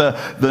about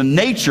the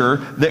nature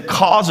that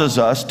causes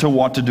us to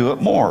want to do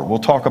it more. We'll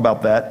talk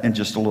about that in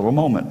just a little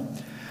moment.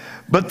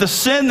 But the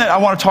sin that I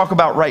want to talk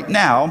about right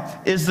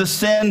now is the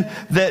sin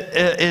that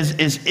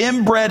is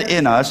inbred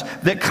in us,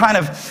 that kind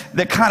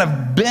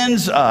of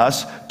bends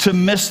us to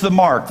miss the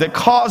mark, that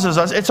causes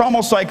us. It's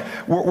almost like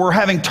we're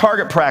having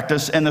target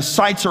practice and the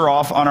sights are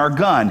off on our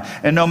gun.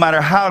 And no matter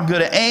how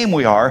good at aim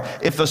we are,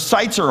 if the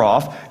sights are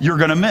off, you're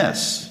going to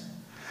miss.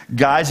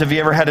 Guys, have you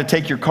ever had to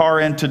take your car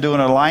in to do an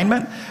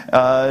alignment?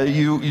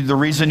 The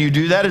reason you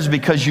do that is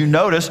because you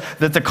notice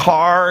that the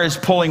car is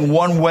pulling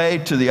one way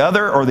to the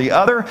other or the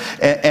other,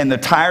 and the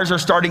tires are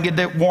starting to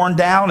get worn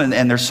down,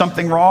 and there's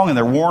something wrong, and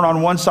they're worn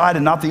on one side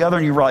and not the other,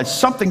 and you realize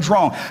something's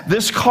wrong.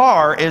 This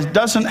car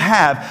doesn't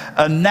have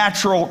a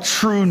natural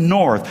true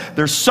north.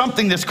 There's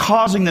something that's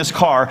causing this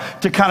car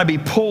to kind of be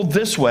pulled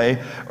this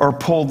way or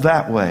pulled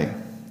that way.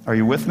 Are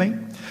you with me?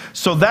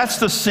 So that's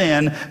the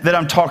sin that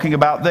I'm talking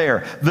about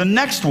there. The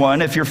next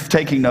one, if you're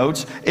taking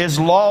notes, is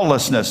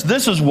lawlessness.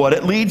 This is what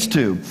it leads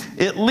to.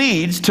 It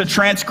leads to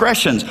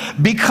transgressions.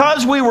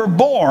 Because we were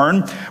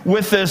born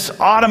with this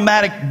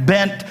automatic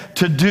bent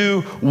to do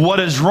what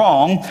is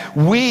wrong,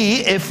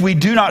 if we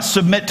do not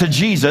submit to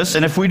Jesus,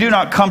 and if we do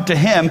not come to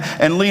him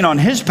and lean on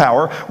his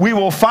power, we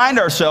will find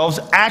ourselves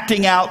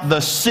acting out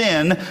the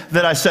sin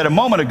that I said a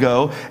moment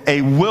ago,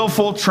 a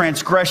willful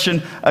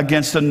transgression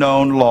against the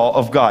known law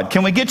of God.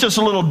 Can we get just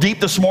a little deep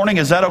this morning?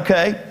 Is that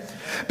okay?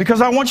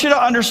 Because I want you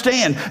to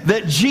understand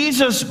that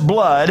Jesus'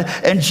 blood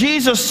and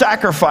Jesus'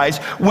 sacrifice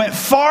went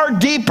far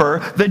deeper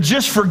than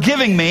just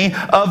forgiving me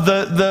of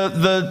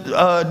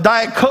the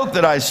Diet Coke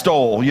that I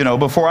stole,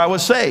 before I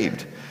was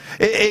saved.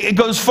 It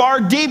goes far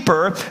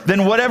deeper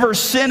than whatever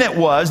sin it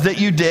was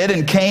that you did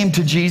and came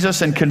to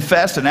Jesus and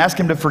confessed and asked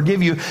him to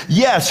forgive you.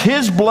 Yes,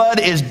 his blood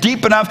is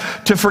deep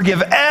enough to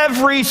forgive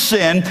every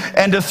sin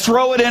and to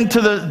throw it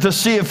into the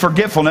sea of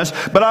forgetfulness.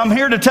 But I'm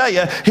here to tell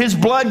you, his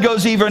blood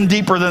goes even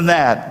deeper than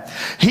that.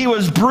 He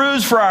was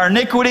bruised for our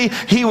iniquity.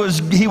 He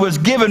was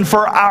given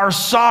for our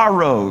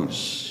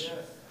sorrows.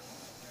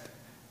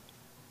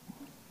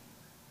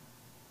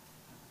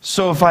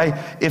 So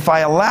if I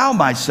allow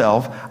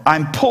myself,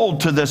 I'm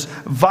pulled to this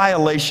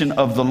violation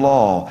of the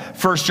law.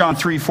 1 John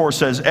 3:4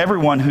 says,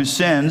 everyone who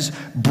sins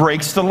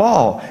breaks the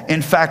law.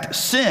 In fact,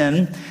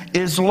 sin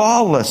is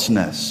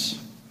lawlessness.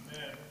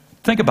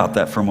 Think about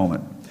that for a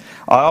moment.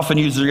 I often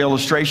use the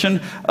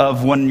illustration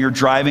of when you're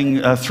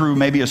driving through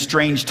maybe a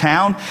strange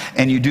town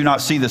and you do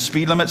not see the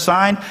speed limit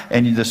sign,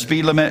 and the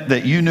speed limit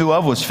that you knew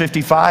of was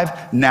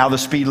 55. Now the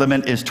speed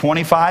limit is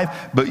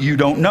 25, but you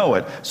don't know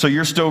it. So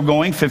you're still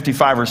going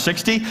 55 or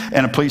 60,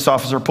 and a police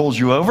officer pulls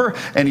you over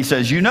and he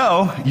says, you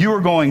know, you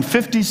were going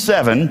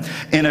 57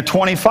 in a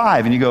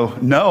 25. And you go,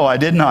 no, I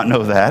did not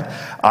know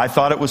that. I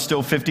thought it was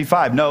still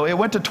 55. No, it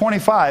went to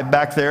 25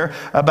 back there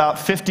about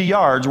 50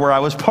 yards where I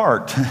was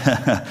parked.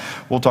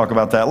 We'll talk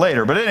about that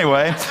later. But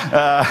anyway,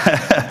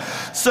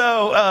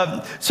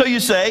 so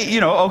you say, you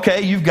know,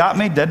 okay, you've got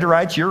me dead to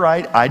rights. You're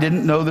right. I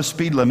didn't know the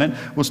speed limit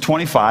was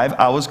 25.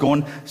 I was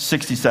going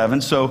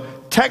 67. So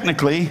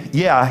technically,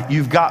 yeah,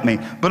 you've got me.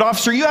 But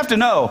officer, you have to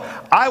know,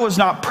 I was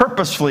not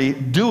purposefully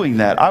doing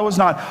that. I was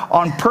not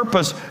on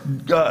purpose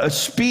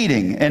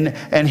speeding.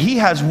 And he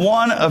has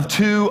one of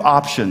two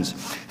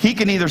options. He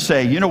can either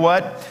say, you know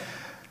what,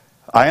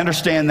 I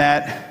understand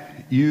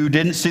that. You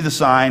didn't see the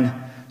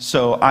sign,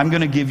 so I'm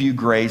going to give you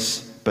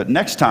grace. But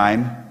next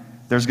time,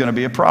 there's going to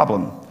be a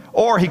problem.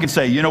 Or he could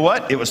say, you know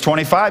what? It was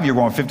 25. You're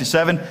going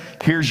 57.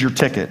 Here's your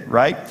ticket,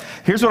 right?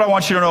 Here's what I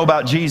want you to know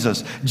about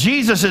Jesus.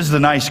 Jesus is the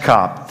nice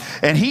cop.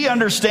 And he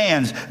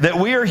understands that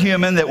we are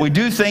human, that we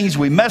do things,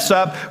 we mess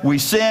up, we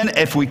sin.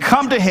 If we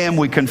come to him,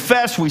 we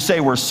confess, we say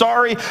we're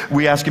sorry,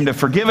 we ask him to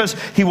forgive us.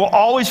 He will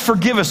always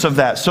forgive us of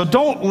that. So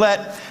don't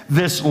let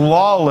this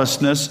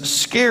lawlessness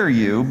scare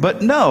you,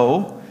 but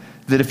know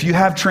that if you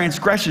have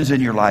transgressions in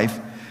your life,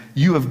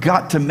 you have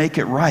got to make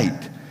it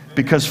right.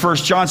 Because 1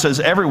 John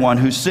says everyone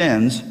who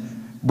sins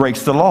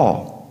breaks the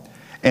law.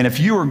 And if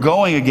you are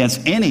going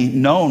against any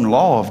known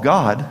law of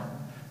God,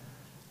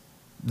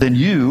 then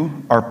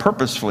you are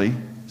purposefully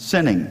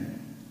sinning.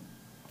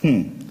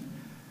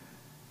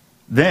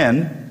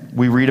 Then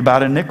we read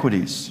about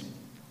iniquities.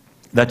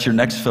 That's your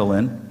next fill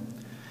in.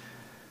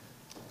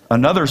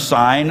 Another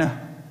sign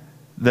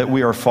that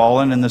we are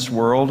fallen in this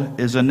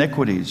world is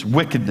iniquities,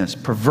 wickedness,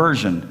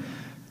 perversion,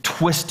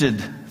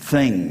 twisted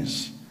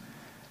things.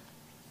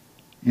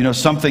 You know,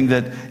 something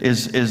that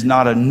is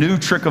not a new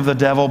trick of the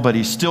devil, but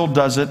he still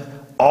does it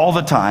all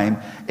the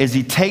time, is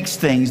he takes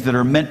things that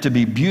are meant to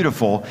be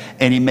beautiful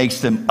and he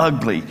makes them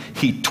ugly.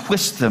 He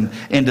twists them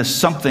into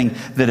something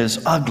that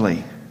is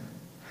ugly.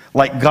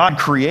 Like God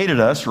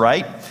created us,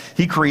 right?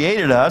 He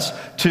created us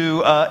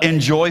to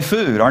enjoy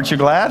food. Aren't you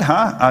glad,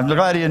 huh? I'm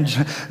glad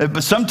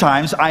but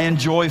sometimes I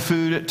enjoy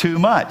food too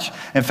much.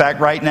 In fact,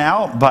 right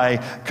now, by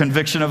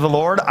conviction of the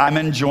Lord, I'm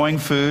enjoying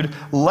food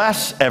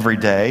less every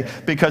day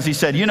because he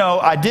said, you know,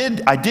 I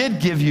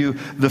did give you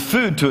the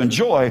food to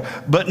enjoy,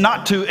 but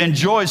not to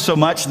enjoy so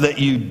much that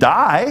you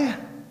die.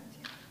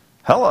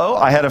 Hello,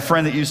 I had a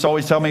friend that used to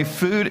always tell me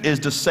food is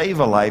to save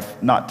a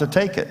life, not to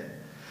take it.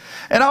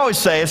 And I always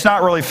say it's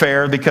not really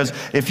fair because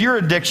if your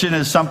addiction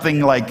is something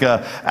like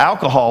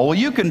alcohol, well,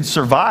 you can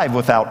survive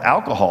without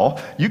alcohol.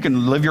 You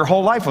can live your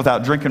whole life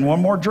without drinking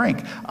one more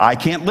drink. I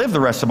can't live the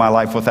rest of my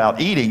life without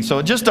eating. So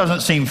it just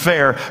doesn't seem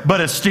fair,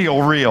 but it's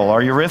still real.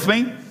 Are you with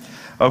me?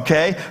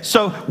 Okay,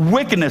 so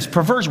wickedness,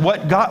 perversion,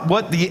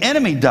 what the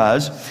enemy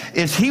does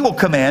is he will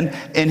come in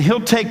and he'll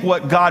take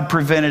what God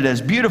prevented as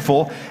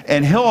beautiful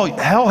and he'll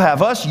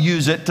have us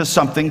use it to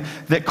something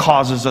that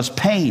causes us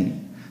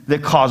pain,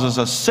 that causes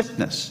us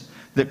sickness,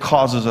 that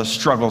causes us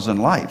struggles in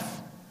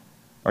life.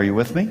 Are you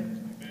with me?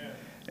 Amen.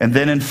 And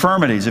then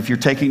infirmities. If you're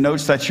taking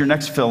notes, that's your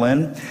next fill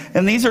in.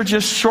 And these are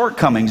just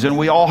shortcomings, and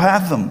we all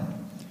have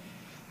them.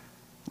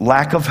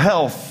 Lack of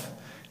health,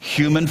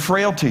 human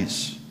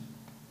frailties.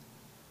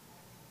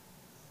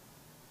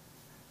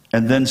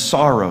 And then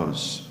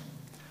sorrows.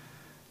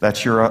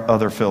 That's your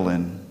other fill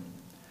in.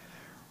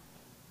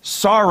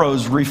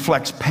 Sorrows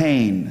reflects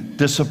pain,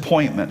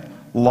 disappointment,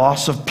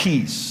 loss of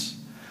peace,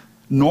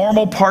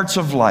 normal parts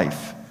of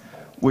life,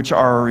 which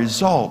are a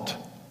result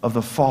of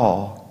the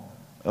fall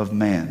of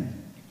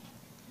man.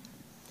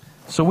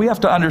 So we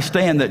have to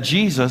understand that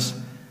Jesus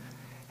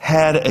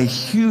had a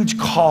huge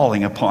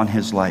calling upon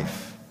his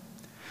life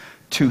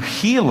to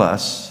heal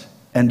us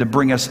and to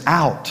bring us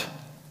out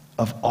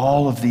of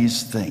all of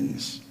these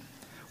things.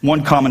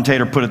 One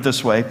commentator put it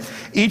this way: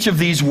 each of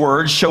these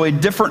words show a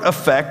different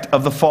effect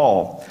of the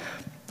fall.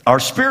 Our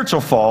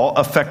spiritual fall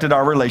affected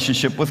our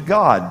relationship with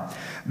God,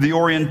 the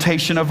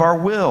orientation of our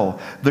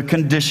will, the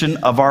condition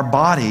of our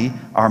body,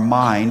 our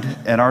mind,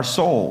 and our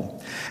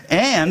soul,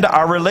 and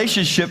our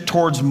relationship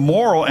towards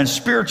moral and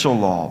spiritual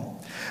law.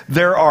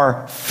 There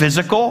are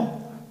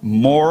physical,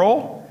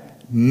 moral,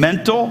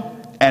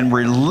 mental, and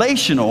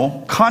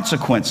relational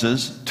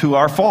consequences to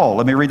our fall.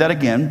 Let me read that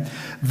again.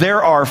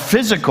 There are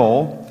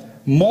physical,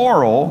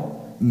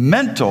 moral,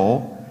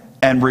 mental,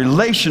 and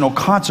relational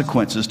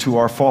consequences to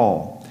our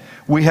fall.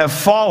 We have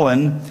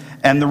fallen,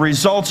 and the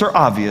results are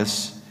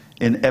obvious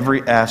in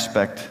every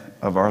aspect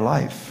of our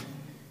life.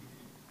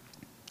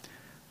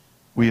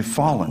 We have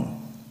fallen.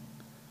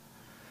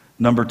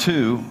 Number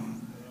two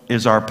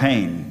is our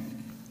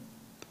pain.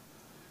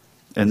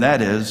 And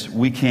that is,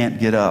 we can't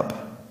get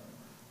up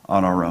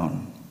on our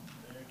own.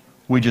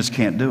 We just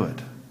can't do it.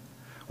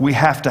 We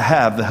have to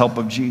have the help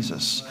of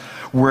Jesus.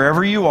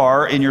 Wherever you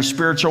are in your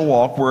spiritual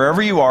walk,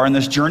 wherever you are in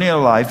this journey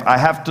of life, I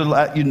have to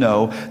let you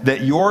know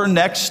that your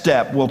next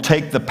step will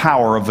take the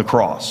power of the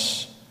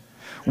cross.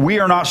 We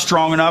are not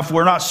strong enough.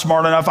 We're not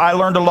smart enough. I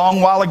learned a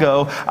long while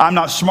ago, I'm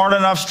not smart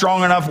enough,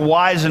 strong enough,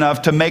 wise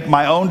enough to make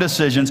my own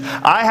decisions.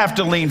 I have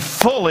to lean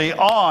fully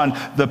on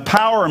the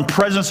power and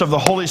presence of the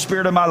Holy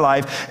Spirit in my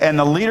life and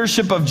the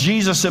leadership of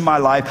Jesus in my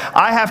life.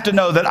 I have to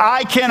know that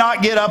I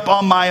cannot get up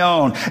on my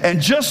own. And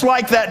just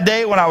like that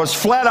day when I was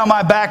flat on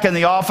my back in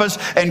the office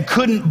and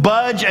couldn't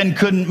budge and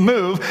couldn't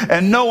move,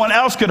 and no one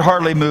else could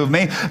hardly move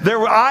me,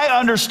 I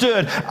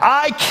understood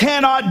I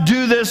cannot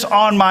do this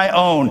on my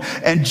own.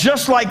 And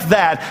just like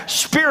that,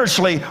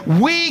 spiritually,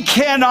 we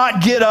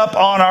cannot get up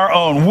on our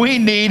own. We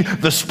need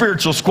the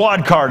spiritual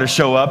squad car to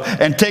show up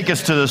and take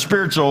us to the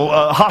spiritual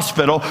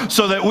hospital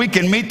so that we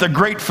can meet the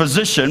great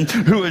physician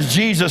who is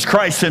Jesus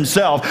Christ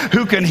himself,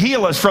 who can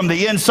heal us from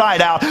the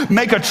inside out,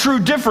 make a true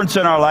difference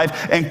in our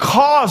life, and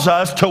cause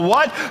us to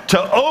what?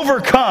 To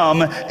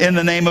overcome in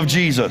the name of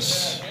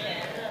Jesus.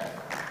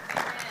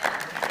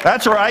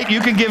 That's right.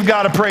 You can give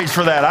God a praise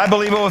for that. I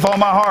believe it with all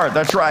my heart.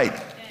 That's right.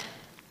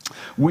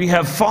 We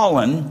have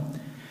fallen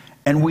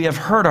and we have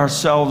hurt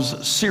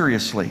ourselves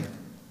seriously.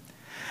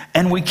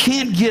 And we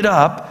can't get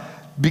up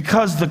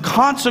because the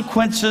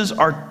consequences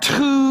are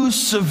too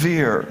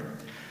severe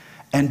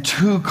and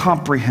too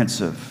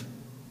comprehensive.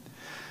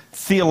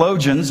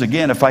 Theologians,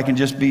 again, if I can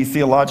just be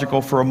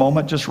theological for a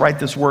moment, just write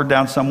this word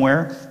down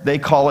somewhere. They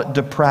call it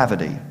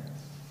depravity.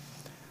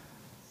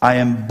 I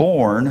am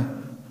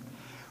born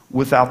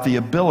without the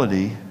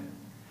ability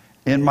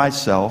in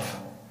myself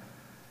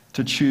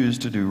to choose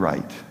to do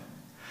right.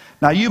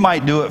 Now, you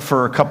might do it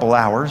for a couple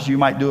hours, you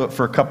might do it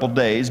for a couple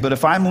days, but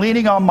if I'm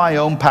leaning on my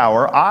own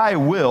power, I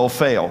will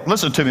fail.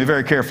 Listen to me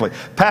very carefully.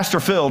 Pastor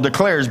Phil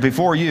declares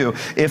before you,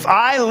 if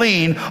I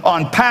lean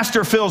on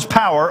Pastor Phil's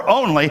power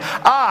only,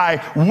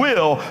 I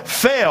will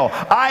fail.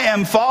 I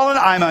am fallen,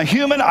 I'm a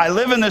human, I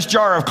live in this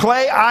jar of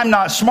clay, I'm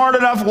not smart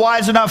enough,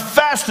 wise enough,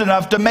 fast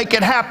enough to make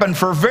it happen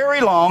for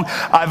very long.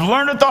 I've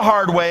learned it the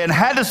hard way and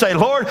had to say,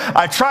 Lord,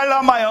 I tried it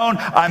on my own,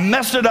 I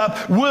messed it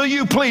up, will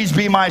you please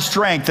be my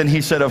strength? And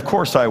he said, of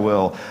course I will.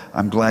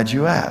 I'm glad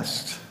you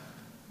asked.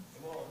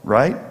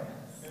 Right?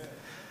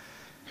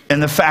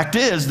 And the fact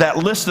is, that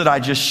list that I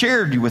just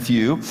shared with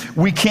you,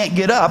 we can't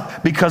get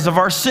up because of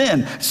our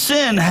sin.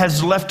 Sin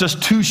has left us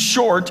too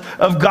short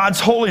of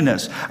God's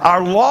holiness.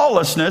 Our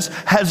lawlessness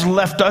has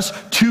left us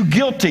too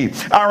guilty.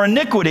 Our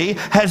iniquity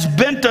has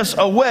bent us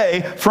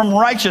away from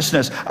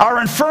righteousness.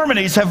 Our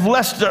infirmities have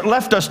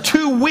left us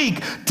too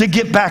weak to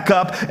get back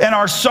up, and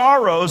our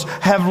sorrows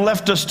have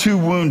left us too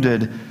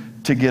wounded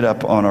to get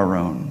up on our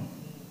own.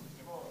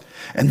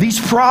 And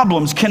these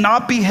problems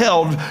cannot be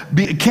handled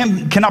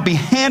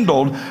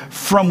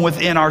from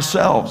within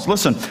ourselves.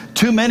 Listen,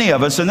 too many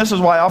of us, and this is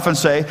why I often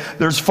say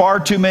there's far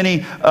too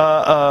many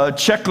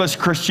checklist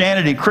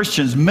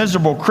Christians,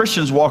 miserable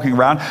Christians walking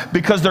around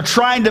because they're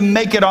trying to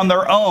make it on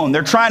their own.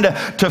 They're trying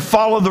to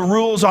follow the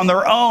rules on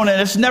their own,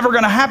 and it's never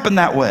going to happen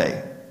that way.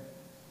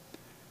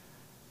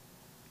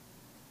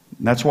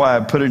 And that's why I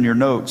put in your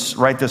notes,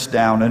 write this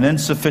down, an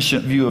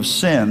insufficient view of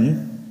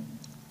sin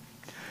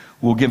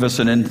will give us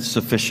an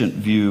insufficient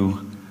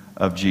view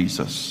of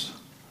Jesus.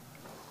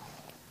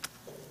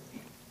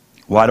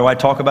 Why do I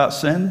talk about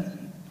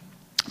sin?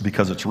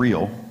 Because it's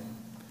real.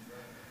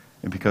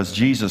 And because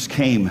Jesus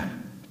came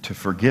to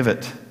forgive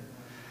it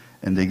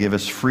and to give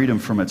us freedom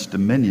from its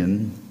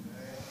dominion.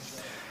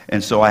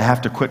 And so I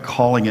have to quit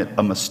calling it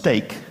a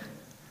mistake.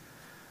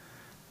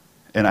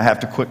 And I have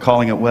to quit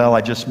calling it, well,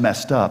 I just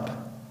messed up.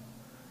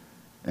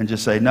 And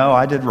just say, no,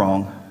 I did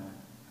wrong.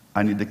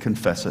 I need to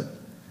confess it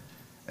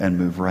and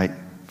move right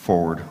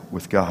forward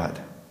with God.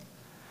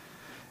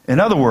 In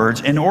other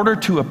words, in order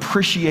to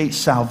appreciate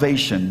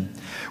salvation,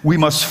 we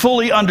must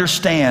fully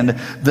understand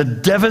the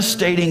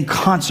devastating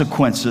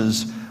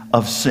consequences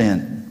of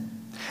sin.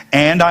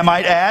 And I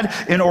might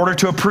add, in order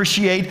to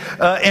appreciate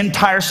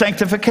entire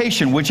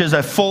sanctification, which is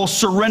a full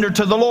surrender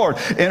to the Lord,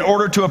 in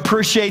order to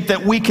appreciate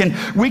that we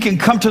can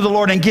come to the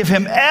Lord and give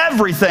Him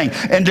everything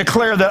and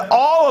declare that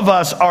all of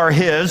us are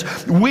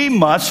His, we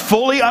must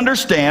fully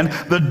understand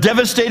the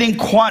devastating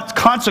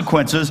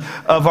consequences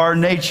of our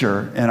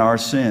nature and our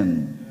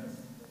sin.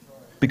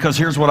 Because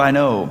here's what I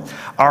know.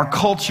 Our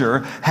culture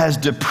has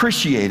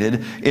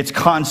depreciated its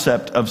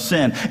concept of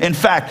sin. In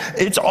fact,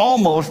 it's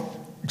almost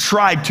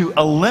tried to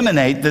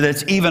eliminate that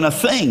it's even a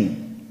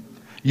thing.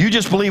 You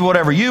just believe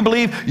whatever you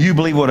believe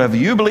whatever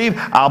you believe,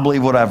 I'll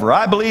believe whatever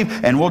I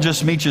believe, and we'll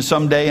just meet you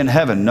someday in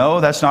heaven. No,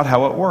 that's not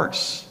how it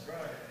works.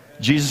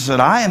 Jesus said,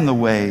 I am the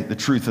way, the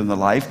truth, and the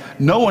life.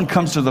 No one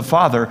comes to the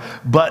Father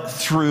but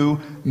through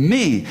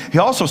me. He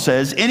also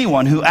says,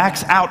 anyone who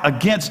acts out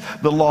against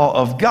the law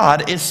of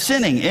God is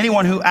sinning.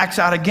 Anyone who acts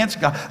out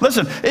against God.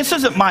 Listen, this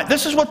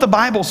is what the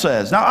Bible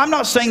says. Now, I'm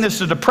not saying this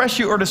to depress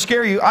you or to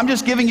scare you. I'm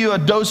just giving you a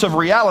dose of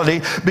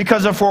reality,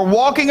 because if we're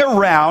walking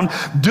around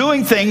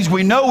doing things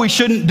we know we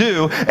shouldn't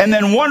do and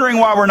then wondering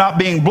why we're not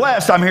being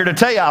blessed, I'm here to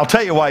tell you, I'll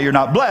tell you why you're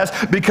not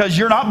blessed, because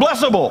you're not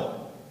blessable.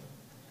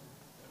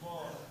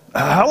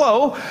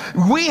 Hello.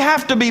 We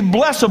have to be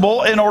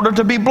blessable in order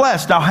to be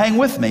blessed. Now hang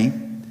with me,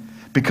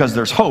 because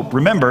there's hope.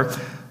 Remember,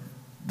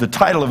 the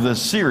title of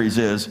this series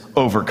is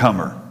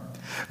Overcomer.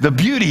 The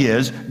beauty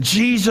is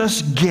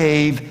Jesus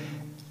gave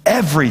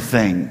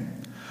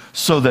everything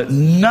so that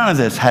none of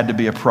this had to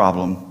be a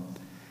problem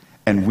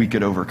and we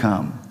could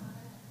overcome.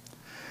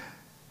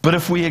 But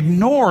if we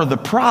ignore the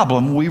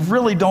problem, we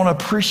really don't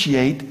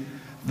appreciate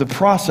the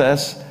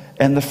process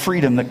and the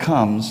freedom that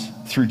comes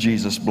through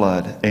Jesus'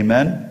 blood.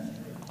 Amen?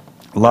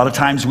 A lot of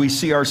times we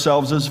see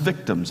ourselves as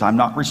victims. I'm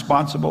not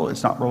responsible.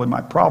 It's not really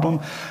my problem.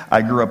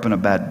 I grew up in a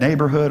bad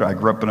neighborhood. I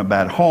grew up in a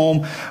bad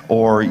home.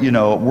 Or,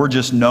 we're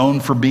just known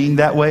for being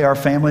that way. Our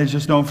family is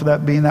just known for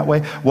being that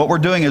way. What we're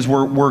doing is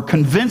we're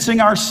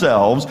convincing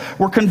ourselves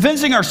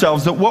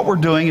that what we're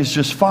doing is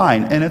just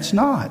fine, and it's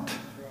not.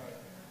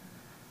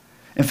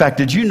 In fact,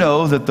 did you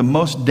know that the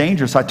most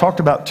dangerous, I talked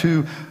about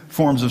two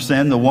forms of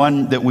sin, the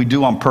one that we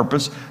do on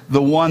purpose,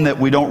 the one that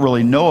we don't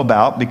really know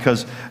about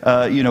because,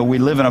 we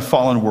live in a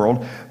fallen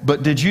world.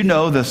 But did you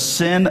know the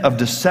sin of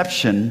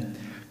deception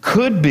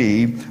could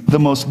be the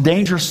most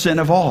dangerous sin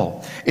of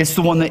all? It's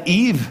the one that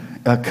Eve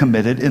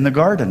committed in the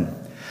garden.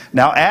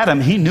 Now,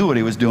 Adam, he knew what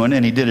he was doing,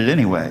 and he did it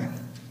anyway.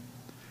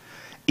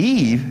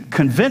 Eve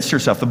convinced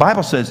herself, the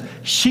Bible says,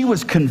 she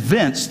was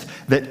convinced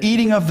that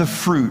eating of the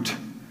fruit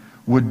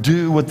would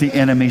do what the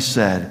enemy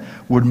said,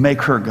 would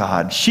make her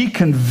God. She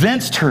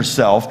convinced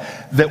herself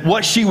that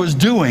what she was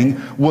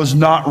doing was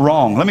not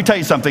wrong. Let me tell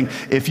you something.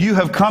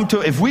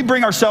 If we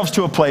bring ourselves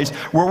to a place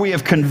where we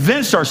have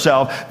convinced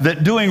ourselves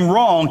that doing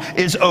wrong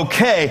is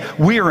okay,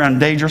 we are on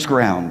dangerous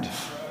ground.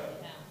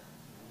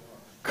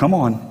 Come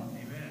on.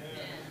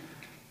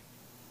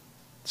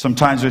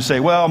 Sometimes we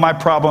say, well, my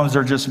problems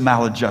are just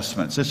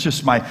maladjustments. That's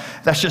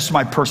just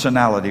my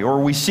personality.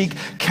 Or we seek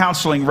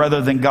counseling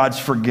rather than God's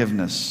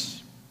forgiveness.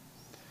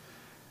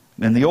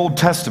 In the Old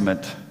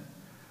Testament,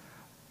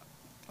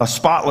 a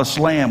spotless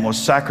lamb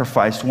was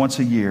sacrificed once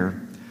a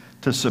year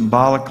to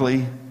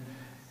symbolically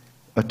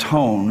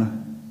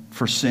atone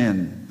for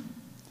sin.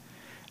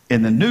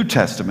 In the New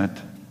Testament,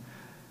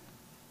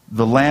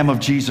 the Lamb of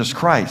Jesus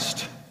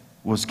Christ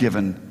was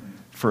given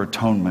for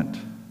atonement.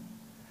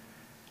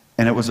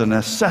 And it was a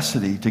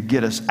necessity to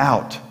get us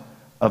out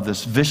of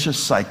this vicious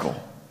cycle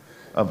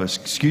of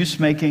excuse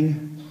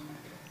making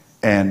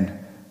and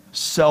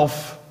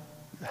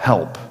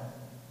self-help,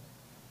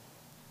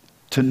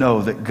 to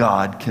know that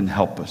God can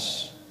help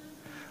us.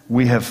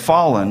 We have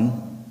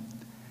fallen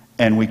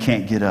and we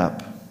can't get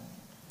up.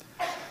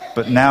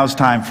 But now's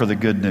time for the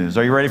good news.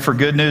 Are you ready for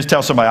good news?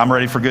 Tell somebody, I'm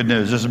ready for good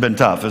news. This has been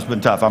tough. It's been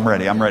tough. I'm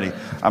ready. I'm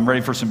ready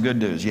for some good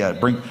news. Yeah,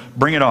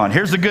 bring it on.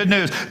 Here's the good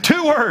news.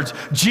 2 words,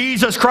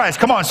 Jesus Christ.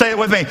 Come on, say it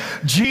with me.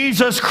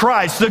 Jesus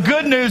Christ. The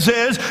good news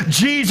is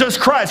Jesus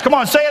Christ. Come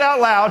on, say it out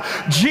loud.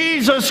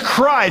 Jesus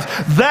Christ.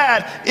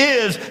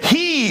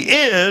 He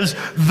is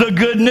the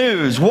good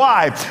news.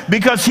 Why?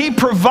 Because he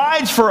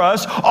provides for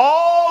us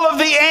all of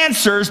the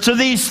answers to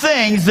these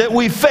things that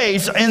we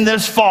face in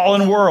this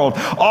fallen world.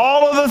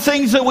 All of the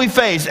things that we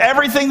face,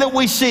 everything that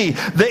we see,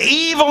 the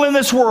evil in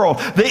this world,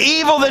 the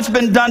evil that's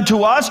been done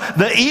to us,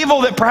 the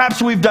evil that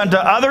perhaps we've done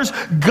to others,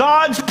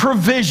 God's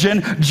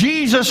provision,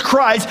 Jesus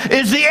Christ,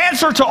 is the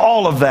answer to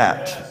all of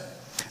that.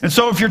 And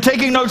so if you're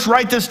taking notes,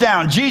 write this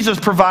down. Jesus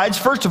provides,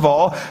 first of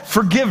all,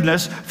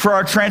 forgiveness for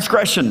our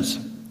transgressions.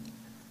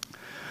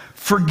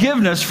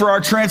 Forgiveness for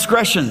our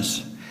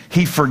transgressions.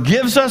 He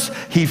forgives us,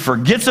 he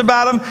forgets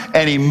about them,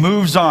 and he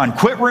moves on.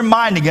 Quit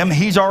reminding him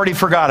he's already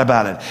forgot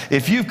about it.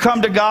 If you've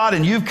come to God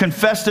and you've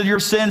confessed your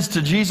sins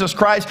to Jesus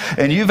Christ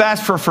and you've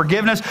asked for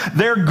forgiveness,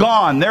 they're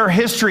gone. They're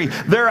history.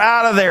 They're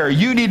out of there.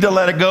 You need to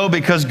let it go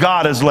because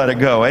God has let it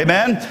go.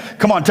 Amen?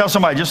 Come on, tell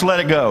somebody, just let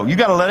it go. You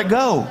got to let it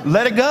go.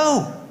 Let it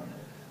go.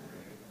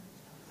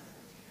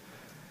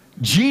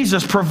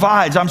 Jesus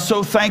provides. I'm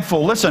so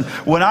thankful. Listen,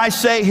 when I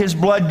say his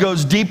blood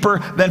goes deeper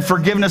than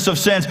forgiveness of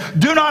sins,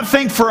 do not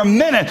think for a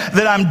minute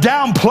that I'm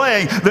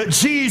downplaying that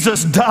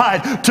Jesus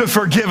died to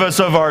forgive us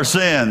of our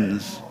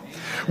sins.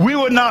 We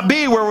would not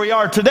be where we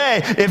are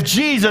today if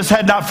Jesus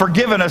had not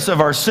forgiven us of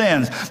our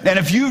sins. And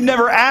if you've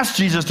never asked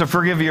Jesus to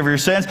forgive you of your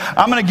sins,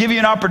 I'm going to give you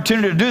an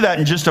opportunity to do that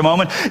in just a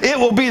moment. It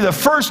will be the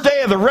first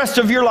day of the rest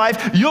of your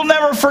life. You'll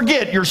never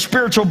forget your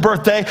spiritual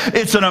birthday.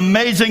 It's an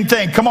amazing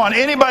thing. Come on,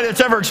 anybody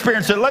that's ever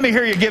experienced it, let me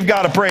hear you give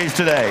God a praise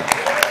today.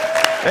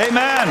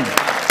 Amen.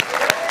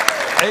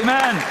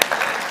 Amen.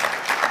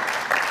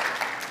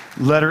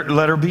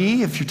 Letter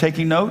B, if you're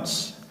taking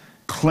notes,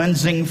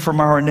 cleansing from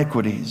our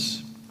iniquities.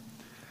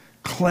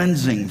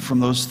 Cleansing from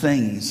those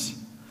things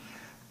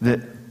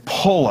that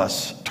pull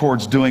us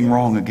towards doing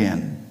wrong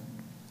again.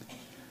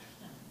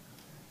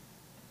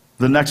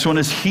 The next one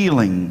is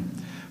healing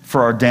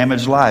for our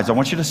damaged lives. I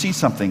want you to see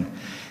something.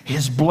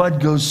 His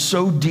blood goes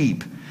so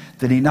deep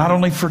that he not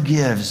only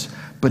forgives,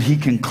 but he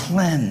can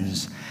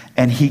cleanse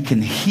and he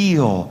can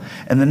heal.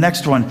 And the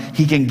next one,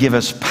 he can give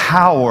us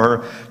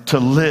power to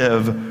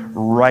live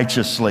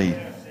righteously.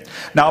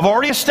 Now, I've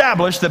already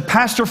established that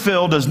Pastor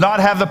Phil does not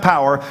have the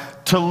power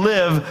to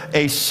live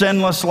a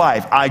sinless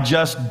life. I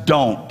just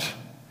don't.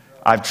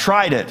 I've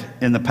tried it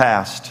in the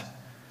past.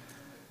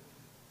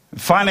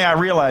 Finally, I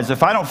realized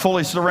if I don't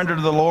fully surrender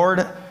to the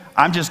Lord,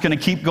 I'm just going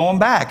to keep going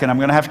back, and I'm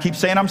going to have to keep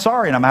saying I'm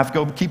sorry, and I'm going to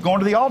have to keep going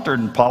to the altar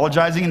and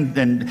apologizing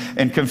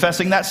and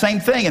confessing that same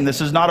thing, and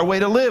this is not a way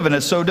to live, and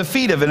it's so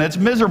defeative, and it's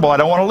miserable. I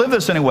don't want to live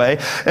this anyway,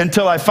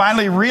 until I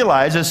finally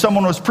realized, as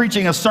someone was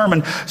preaching a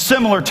sermon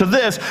similar to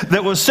this,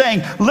 that was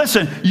saying,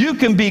 listen, you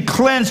can be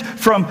cleansed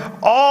from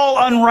all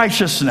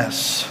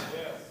unrighteousness.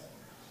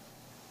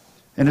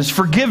 And his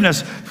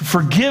forgiveness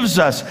forgives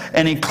us,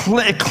 and he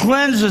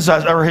cleanses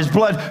us, or his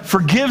blood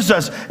forgives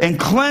us and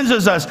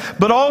cleanses us.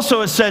 But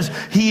also it says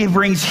he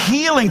brings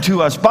healing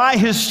to us. By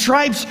his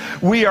stripes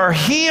we are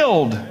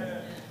healed.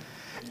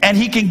 And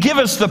he can give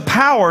us the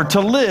power to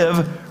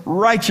live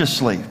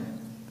righteously.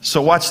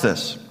 So watch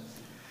this.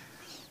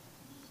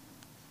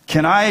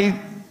 Can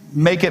I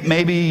make it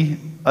maybe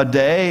a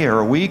day or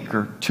a week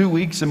or 2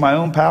 weeks in my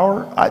own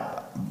power?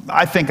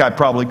 I think I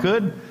probably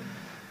could.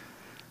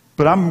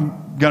 But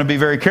I'm going to be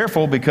very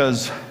careful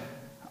because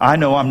I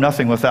know I'm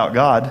nothing without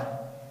God.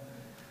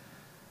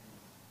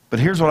 But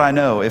here's what I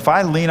know. If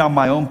I lean on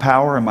my own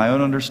power and my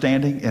own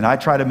understanding and I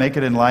try to make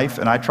it in life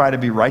and I try to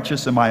be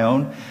righteous in my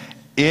own,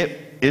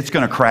 it's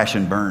going to crash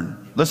and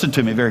burn. Listen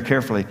to me very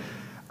carefully.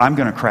 I'm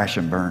going to crash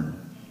and burn.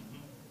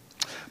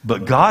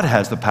 But God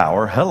has the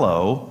power,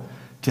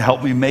 to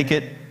help me make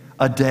it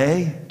a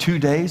day, 2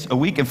 days, a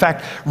week. In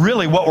fact,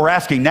 really what we're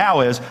asking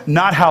now is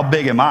not how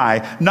big am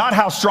I, not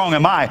how strong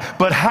am I,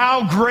 but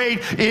how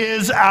great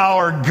is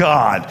our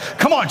God.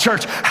 Come on,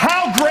 church.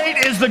 How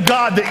great is the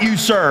God that you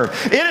serve?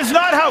 It is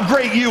not how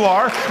great you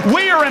are.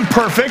 We are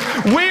imperfect.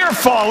 We are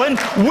fallen.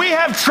 We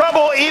have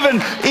trouble even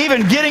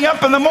getting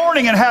up in the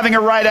morning and having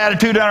a right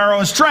attitude in our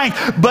own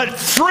strength. But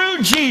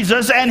through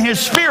Jesus and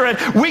his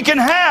Spirit, we can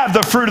have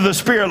the fruit of the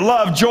Spirit: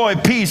 love, joy,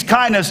 peace,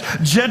 kindness,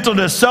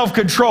 gentleness,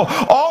 self-control.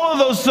 All of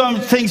those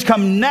things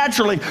come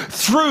naturally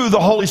through the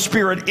Holy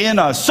Spirit in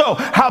us. So,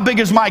 how big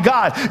is my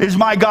God? Is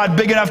my God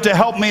big enough to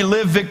help me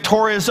live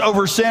victorious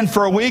over sin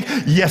for a week?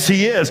 Yes,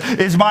 he is.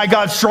 Is my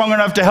God strong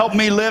enough to help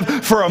me live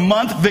for a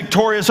month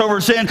victorious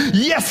over sin?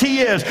 Yes, he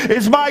is.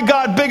 Is my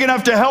God big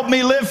enough to help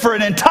me live for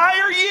an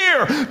entire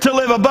year to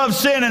live above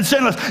sin and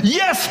sinless?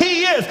 Yes,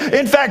 he is.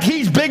 In fact,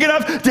 he's big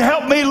enough to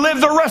help me live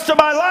the rest of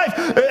my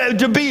life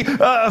to be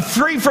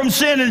free from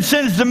sin and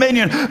sin's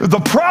dominion.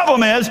 The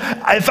problem is,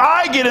 if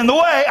I get in the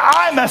way,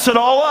 I mess it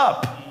all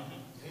up.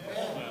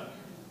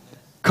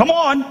 Come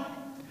on.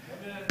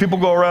 People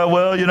go around,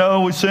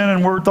 well, we sin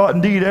in word, thought,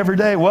 and deed every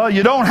day. Well,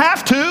 you don't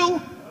have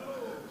to.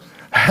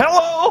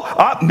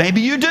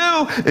 Maybe you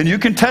do, and you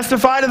can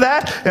testify to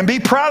that and be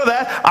proud of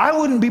that. I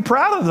wouldn't be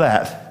proud of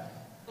that.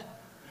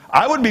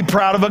 I would be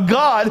proud of a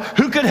God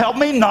who could help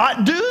me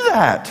not do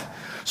that.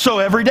 So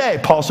every day,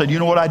 Paul said, you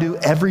know what I do?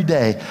 Every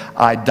day,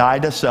 I die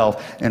to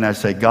self, and I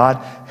say, God,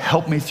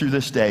 help me through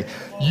this day.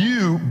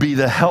 You be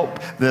the help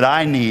that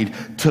I need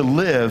to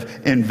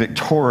live in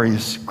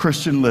victorious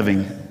Christian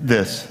living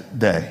this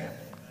day.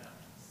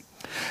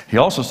 He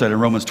also said in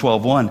Romans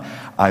 12:1,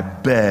 I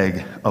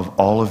beg of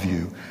all of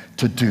you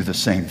to do the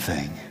same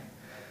thing.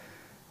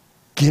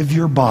 Give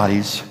your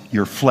bodies,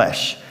 your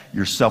flesh,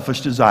 your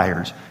selfish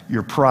desires,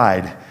 your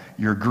pride,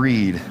 your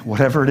greed,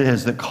 whatever it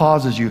is that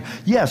causes you.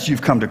 Yes,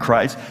 you've come to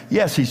Christ.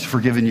 Yes, he's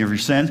forgiven you of your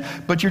sins,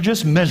 but you're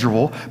just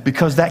miserable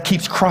because that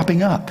keeps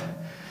cropping up.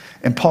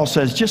 And Paul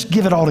says, just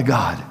give it all to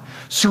God.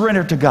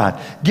 Surrender to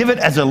God. Give it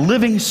as a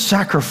living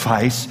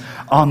sacrifice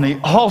on the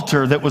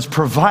altar that was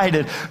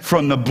provided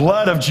from the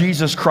blood of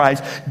Jesus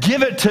Christ.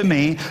 Give it to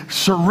me.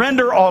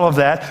 Surrender all of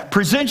that.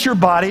 Present your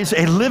bodies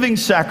a living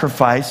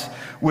sacrifice,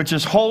 which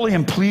is holy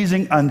and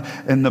pleasing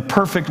in the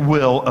perfect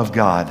will of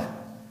God.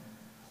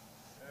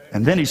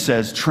 And then he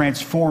says,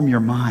 transform your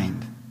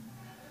mind.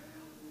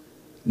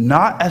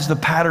 Not as the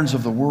patterns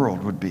of the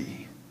world would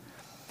be,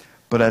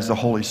 but as the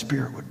Holy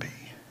Spirit would be.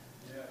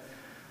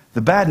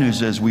 The bad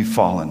news is we've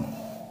fallen.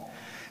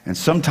 And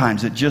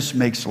sometimes it just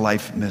makes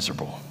life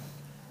miserable.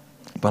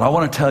 But I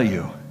want to tell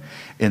you,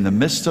 in the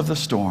midst of the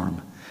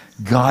storm,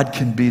 God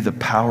can be the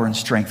power and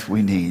strength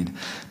we need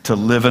to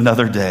live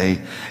another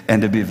day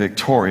and to be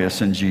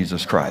victorious in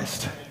Jesus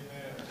Christ.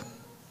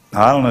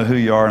 I don't know who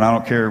you are, and I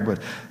don't care, but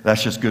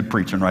that's just good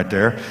preaching right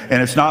there.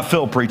 And it's not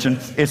Phil preaching,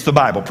 it's the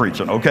Bible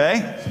preaching,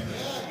 okay?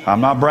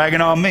 I'm not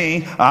bragging on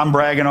me, I'm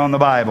bragging on the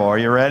Bible. Are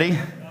you ready?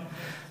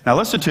 Now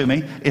listen to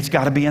me, it's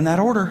got to be in that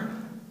order.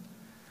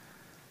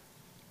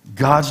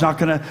 God's not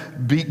going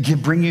to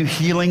bring you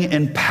healing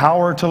and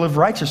power to live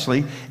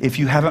righteously if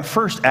you haven't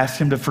first asked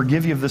him to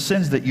forgive you of the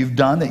sins that you've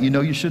done that you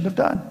know you shouldn't have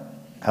done.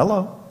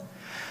 Hello.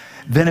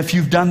 then if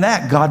you've done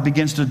that, God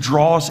begins to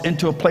draw us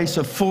into a place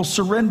of full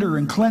surrender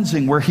and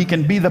cleansing where he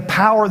can be the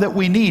power that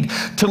we need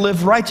to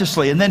live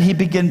righteously. And then he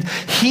begins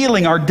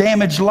healing our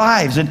damaged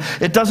lives. And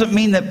it doesn't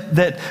mean that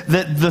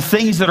the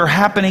things that are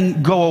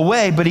happening go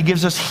away, but he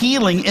gives us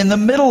healing in the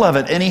middle of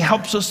it, and he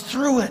helps us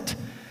through it.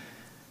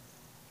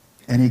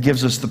 And he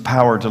gives us the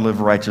power to live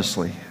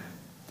righteously.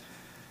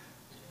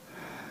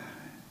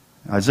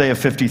 Isaiah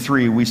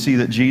 53, we see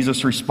that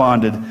Jesus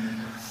responded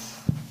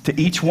to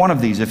each one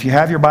of these. If you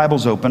have your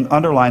Bibles open,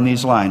 underline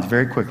these lines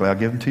very quickly. I'll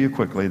give them to you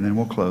quickly, and then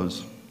we'll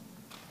close.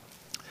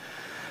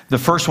 The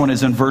first one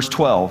is in verse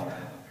 12.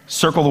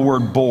 Circle the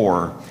word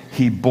bore.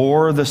 He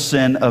bore the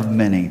sin of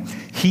many.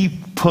 He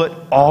put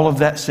all of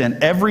that sin.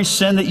 Every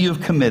sin that you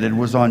have committed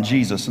was on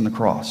Jesus and the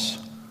cross.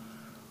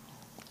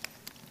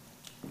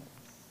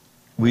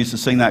 We used to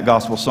sing that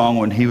gospel song,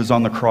 when he was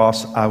on the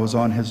cross, I was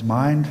on his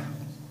mind.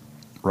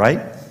 Right?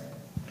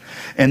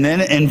 And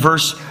then in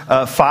verse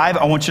 5,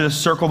 I want you to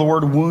circle the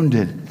word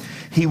wounded.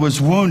 He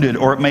was wounded,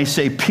 or it may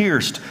say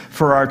pierced,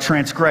 for our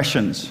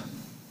transgressions.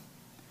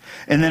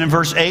 And then in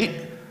verse 8,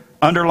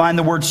 underline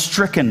the word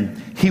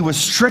stricken. He was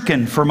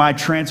stricken for my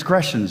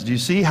transgressions. Do you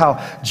see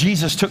how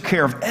Jesus took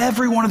care of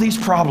every one of these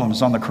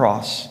problems on the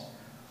cross?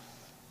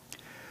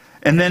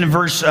 And then in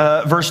verse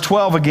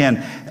 12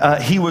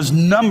 again, he was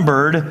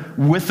numbered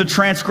with the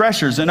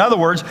transgressors. In other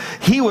words,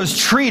 he was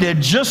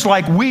treated just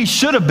like we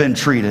should have been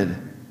treated.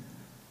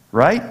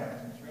 Right?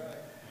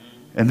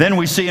 And then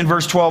we see in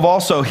verse 12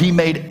 also, he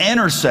made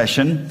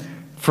intercession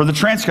for the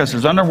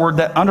transgressors. Underline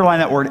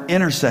that word,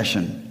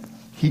 intercession.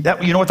 You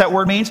know what that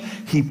word means?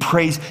 He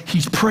prays.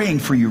 He's praying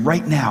for you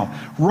right now.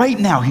 Right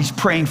now, he's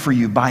praying for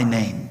you by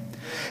name.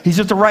 He's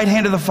at the right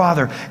hand of the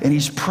Father, and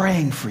he's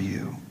praying for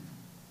you.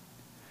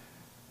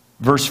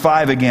 Verse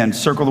 5 again,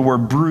 circle the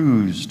word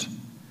bruised.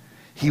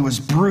 He was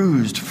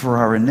bruised for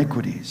our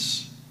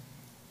iniquities.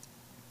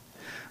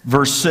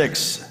 Verse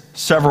 6,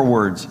 several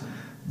words.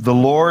 The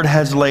Lord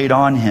has laid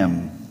on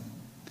him.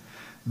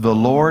 The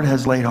Lord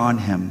has laid on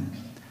him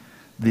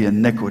the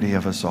iniquity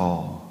of us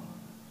all.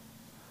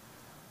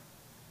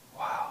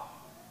 Wow.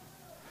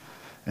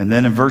 And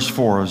then in verse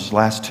 4, those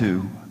last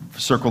two,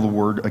 circle the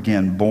word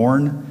again,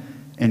 borne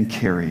and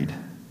carried.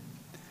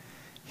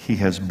 He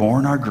has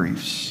borne our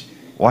griefs.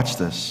 Watch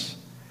this.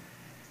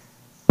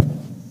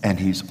 And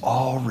he's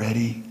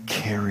already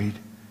carried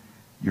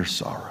your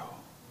sorrow.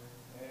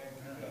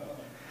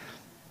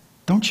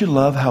 Don't you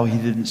love how he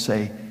didn't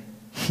say,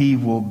 he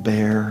will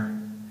bear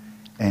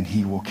and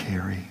he will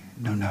carry?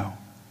 No.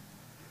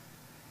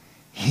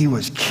 He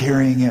was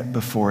carrying it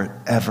before it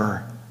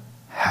ever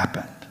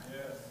happened.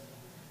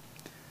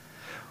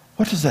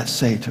 What does that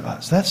say to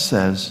us? That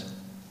says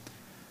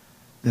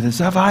that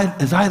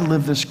as I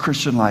live this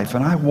Christian life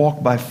and I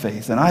walk by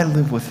faith and I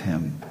live with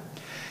him,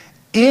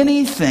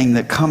 anything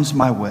that comes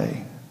my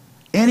way,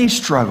 any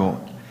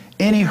struggle,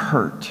 any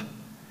hurt,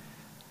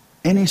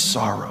 any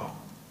sorrow,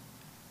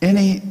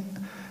 any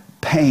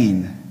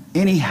pain,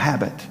 any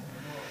habit,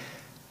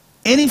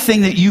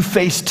 anything that you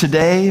face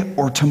today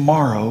or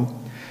tomorrow,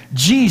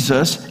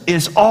 Jesus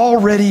is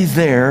already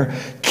there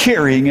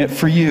carrying it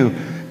for you.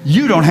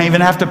 You don't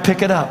even have to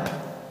pick it up.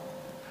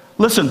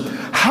 Listen,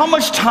 how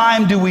much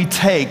time do we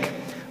take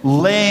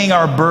laying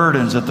our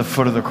burdens at the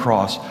foot of the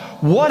cross?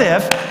 What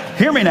if,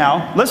 hear me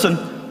now, listen,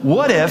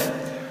 what if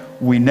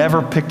we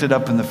never picked it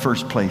up in the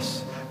first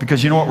place?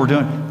 Because you know what we're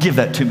doing? Give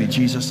that to me,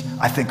 Jesus.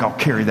 I think I'll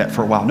carry that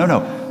for a while.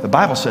 No. The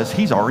Bible says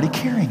he's already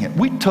carrying it.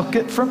 We took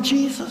it from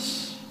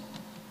Jesus.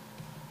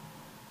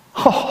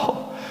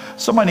 Oh,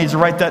 somebody needs to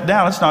write that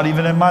down. It's not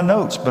even in my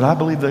notes, but I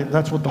believe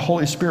that's what the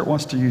Holy Spirit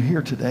wants to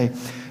hear today.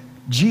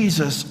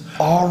 Jesus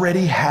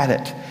already had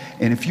it.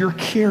 And if you're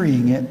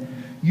carrying it,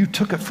 you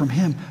took it from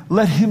him.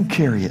 Let him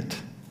carry it.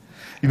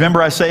 You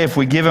remember I say if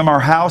we give him our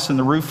house and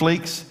the roof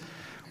leaks,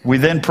 we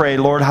then pray,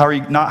 Lord, how are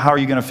you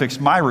going to fix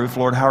my roof?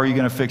 Lord, how are you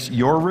going to fix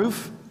your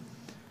roof?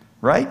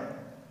 Right?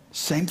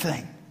 Same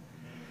thing.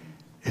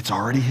 It's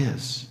already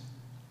his.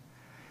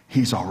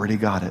 He's already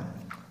got it.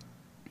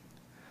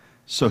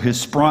 So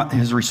his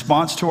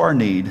response to our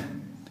need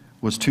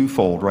was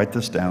twofold. Write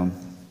this down.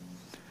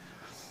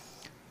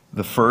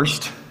 The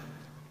first,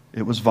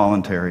 it was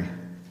voluntary.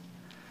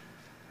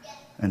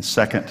 And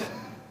second,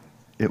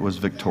 it was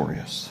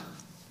victorious.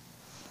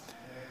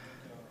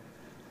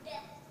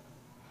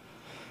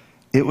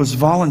 It was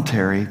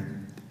voluntary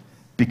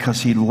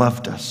because he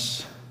loved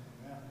us.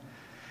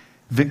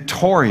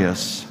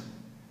 Victorious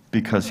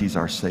because he's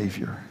our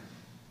Savior.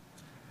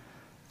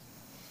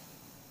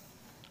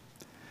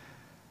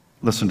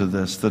 Listen to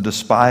this. The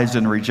despised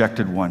and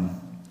rejected one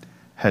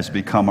has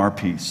become our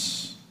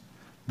peace.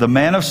 The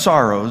man of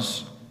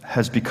sorrows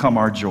has become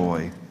our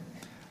joy.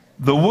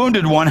 The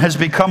wounded one has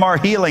become our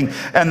healing,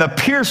 and the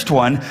pierced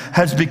one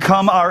has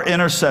become our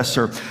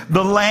intercessor.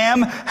 The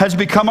lamb has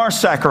become our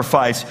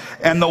sacrifice,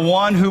 and the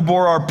one who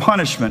bore our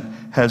punishment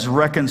has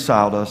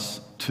reconciled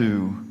us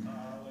to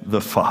the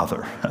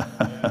Father.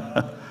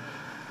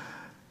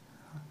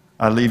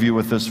 I leave you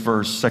with this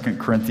verse, 2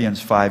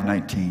 Corinthians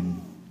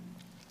 5:19.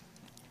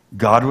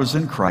 God was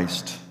in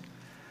Christ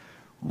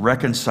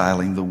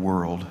reconciling the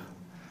world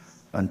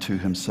unto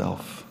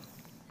himself.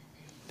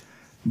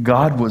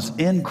 God was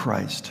in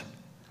Christ,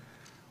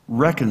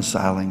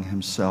 reconciling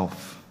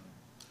himself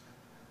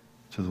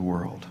to the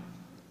world.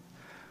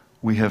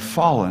 We have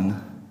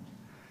fallen,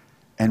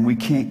 and we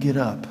can't get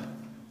up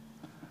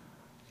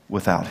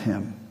without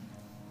him.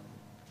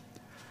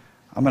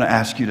 I'm going to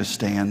ask you to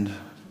stand.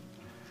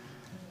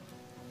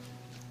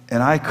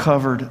 And I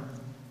covered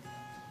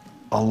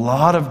a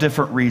lot of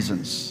different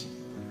reasons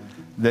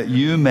that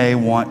you may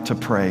want to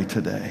pray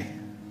today.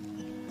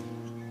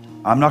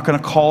 I'm not going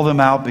to call them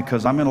out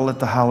because I'm going to let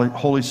the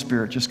Holy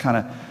Spirit just kind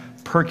of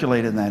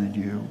percolate in that in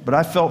you. But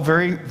I felt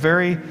very,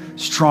 very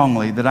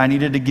strongly that I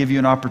needed to give you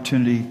an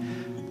opportunity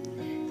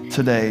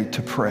today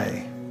to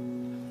pray.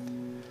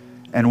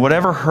 And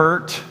whatever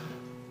hurt,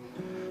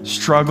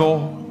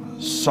 struggle,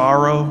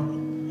 sorrow,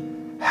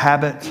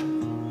 habit,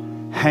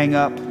 hang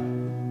up,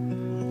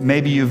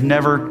 maybe you've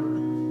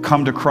never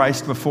come to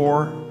Christ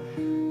before.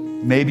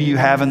 Maybe you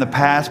have in the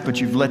past, but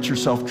you've let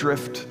yourself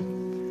drift.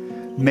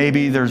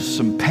 Maybe there's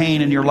some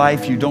pain in your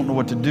life you don't know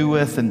what to do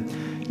with,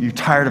 and you're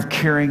tired of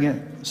carrying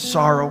it,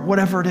 sorrow,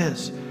 whatever it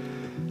is.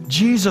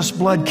 Jesus'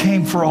 blood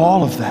came for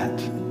all of that.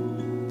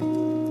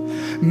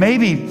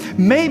 Maybe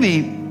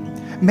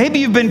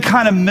you've been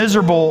kind of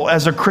miserable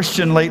as a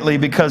Christian lately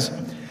because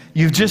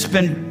you've just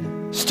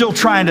been still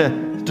trying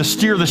to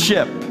steer the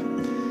ship,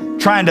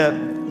 trying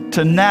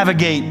to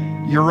navigate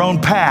your own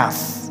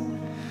path.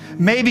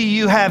 Maybe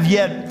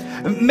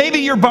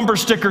your bumper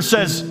sticker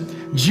says,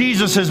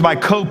 Jesus is my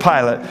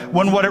co-pilot,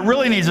 when what it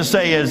really needs to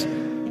say is,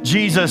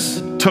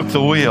 Jesus took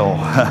the wheel.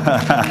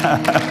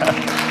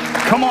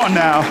 Come on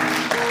now.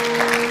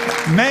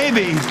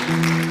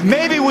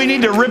 Maybe we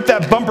need to rip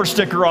that bumper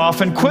sticker off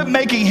and quit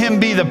making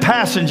him be the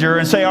passenger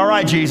and say, all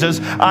right,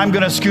 Jesus, I'm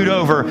going to scoot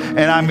over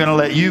and I'm going to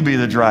let you be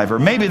the driver.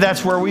 Maybe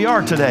that's where we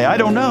are today. I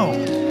don't know.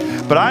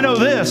 But I know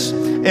this,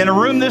 in a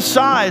room this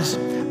size,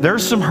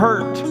 there's some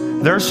hurt.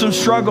 There's some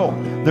struggle.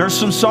 There's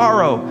some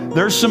sorrow.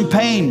 There's some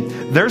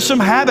pain. There's some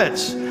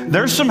habits.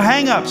 There's some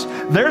hang-ups.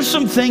 There's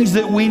some things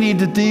that we need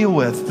to deal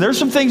with. There's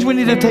some things we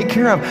need to take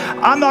care of.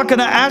 I'm not going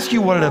to ask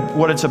you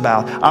what it's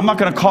about. I'm not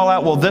going to call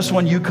out, well, this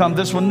one, you come,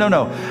 this one.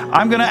 No.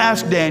 I'm going to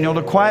ask Daniel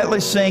to quietly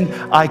sing,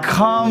 I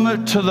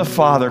come to the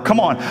Father. Come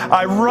on.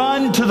 I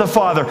run to the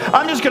Father.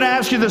 I'm just going to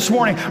ask you this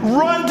morning,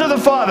 run to the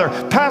Father.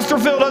 Pastor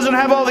Phil doesn't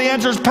have all the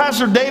answers.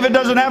 Pastor David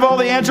doesn't have all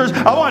the answers.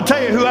 I want to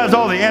tell you who has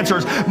all the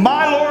answers.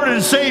 My Lord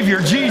and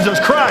Savior, Jesus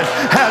Christ,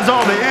 has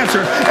all the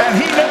answers. And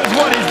he knows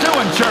what he's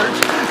doing,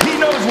 church. He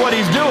knows what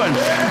he's doing.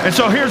 And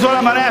so here's what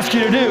I'm going to ask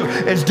you to do.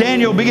 As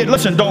Daniel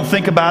listen, don't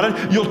think about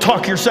it. You'll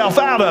talk yourself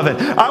out of it.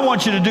 I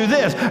want you to do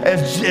this.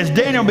 As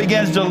Daniel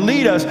begins to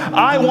lead us,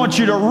 I want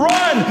you to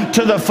run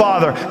to the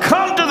Father.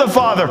 Come to the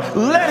Father.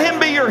 Let him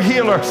be your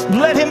healer.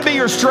 Let him be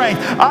your strength.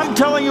 I'm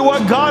telling you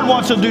what, God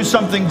wants to do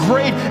something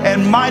great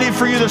and mighty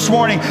for you this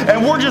morning,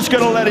 and we're just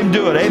going to let him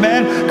do it.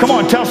 Amen? Come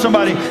on, tell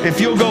somebody, if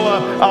you'll go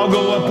up, I'll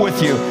go up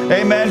with you.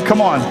 Amen?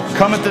 Come on.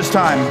 Come at this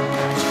time.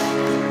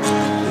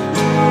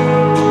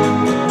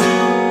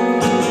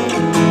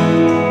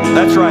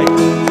 That's right.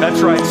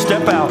 That's right.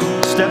 Step out.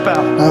 Step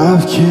out.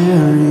 I've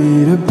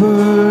carried a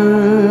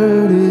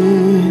burden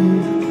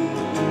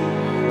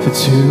for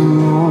too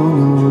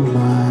long on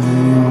my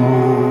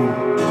own.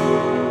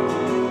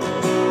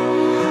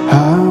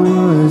 I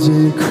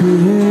wasn't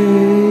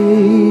created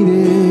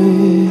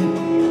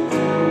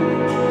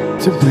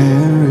to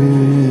bear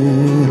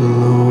it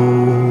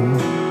alone.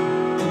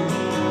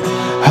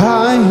 I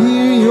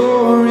hear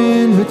your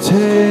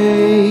invitation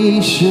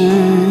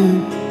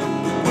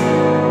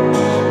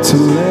to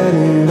let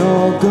it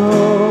all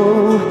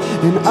go,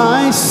 and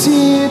I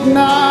see it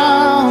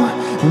now,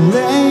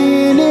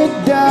 laying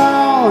it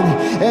down,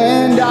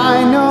 and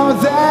I know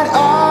that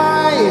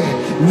I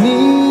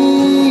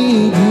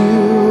need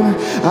you.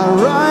 I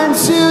run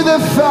to the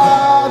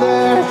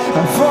Father,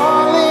 I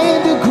fall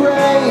into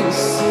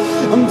grace.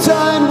 I'm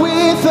done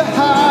with the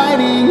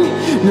hiding,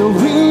 no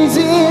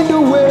reason to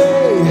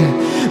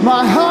wait.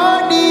 My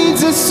heart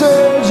needs a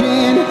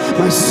surgeon,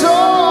 my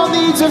soul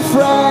needs a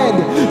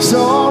friend,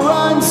 so I'll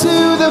run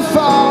to the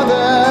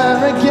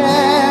Father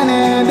again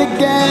and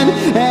again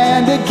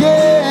and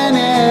again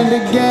and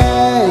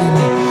again.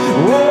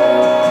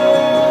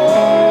 Whoa,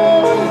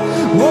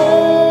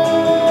 whoa,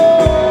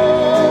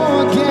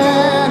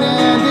 again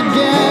and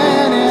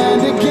again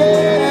and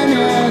again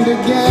and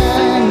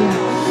again.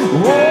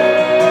 Whoa.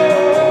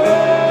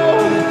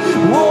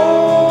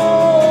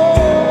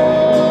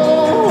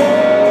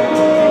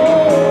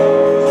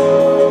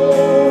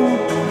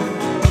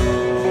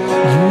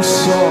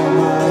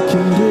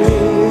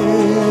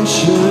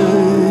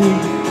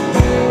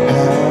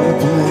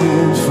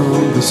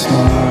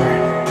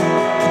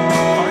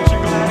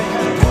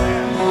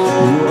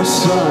 Your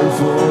son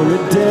for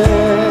redemption,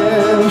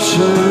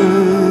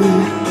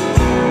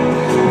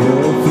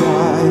 the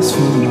price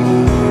for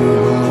my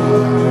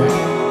heart.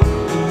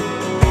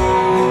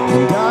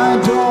 And I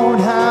don't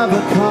have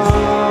a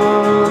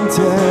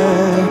context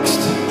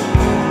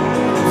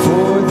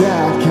for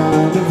that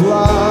kind of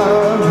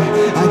love.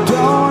 I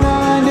don't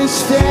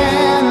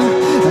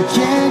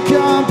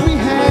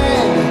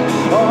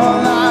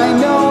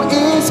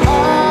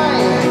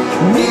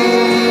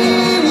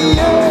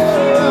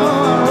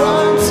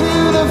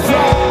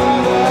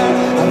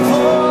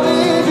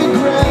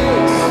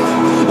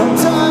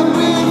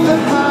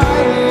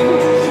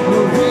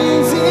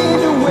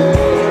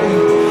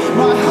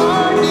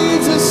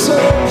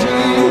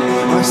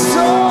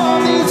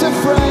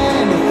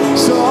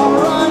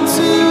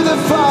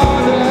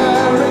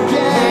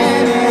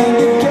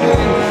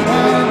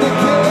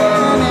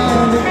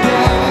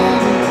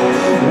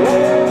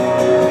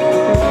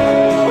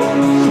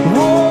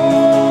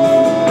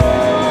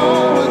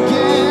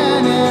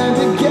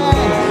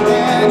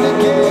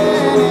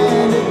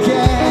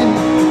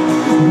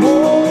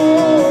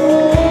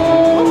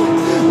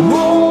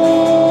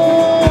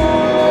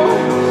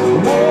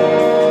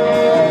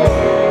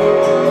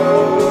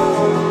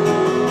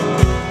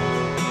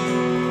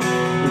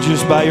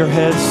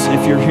heads.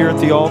 If you're here at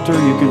the altar,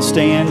 you can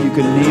stand, you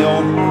can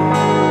kneel.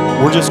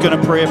 We're just going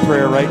to pray a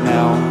prayer right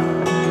now.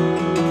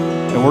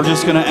 And we're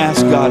just going to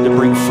ask God to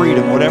bring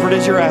freedom, whatever it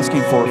is you're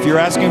asking for. If you're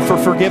asking for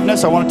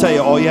forgiveness, I want to tell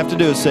you, all you have to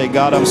do is say,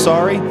 God, I'm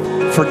sorry.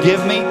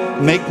 Forgive me.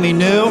 Make me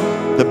new.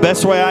 The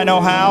best way I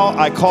know how,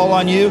 I call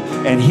on you,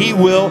 and He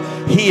will.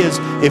 He is,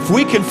 if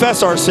we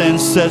confess our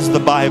sins, says the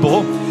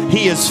Bible,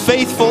 He is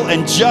faithful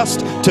and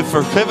just to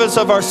forgive us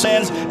of our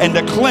sins and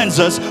to cleanse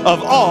us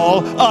of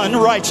all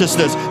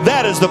unrighteousness.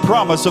 That is the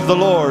promise of the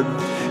Lord.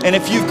 And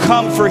if you've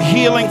come for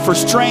healing, for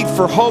strength,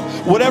 for hope,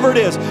 whatever it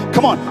is,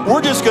 come on,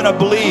 we're just going to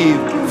believe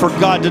for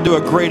God to do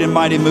a great and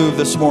mighty move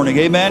this morning.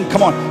 Amen?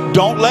 Come on,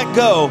 don't let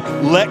go.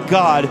 Let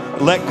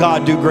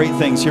God do great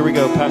things. Here we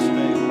go, Pastor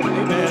Dave.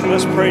 Amen.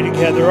 Let's pray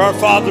together. Our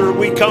Father,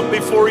 we come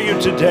before you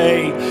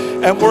today,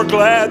 and we're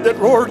glad that,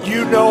 Lord,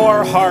 you know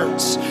our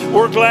hearts.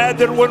 We're glad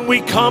that when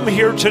we come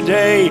here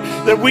today,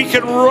 that we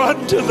can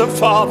run to the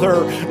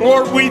Father.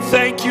 Lord, we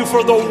thank you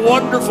for the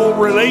wonderful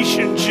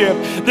relationship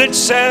that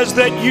says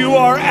that you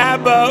are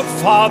Abba,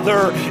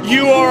 Father.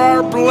 You are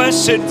our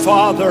blessed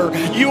Father.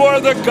 You are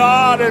the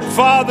God and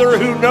Father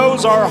who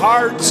knows our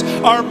hearts,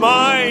 our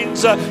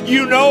minds.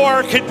 You know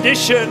our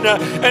condition.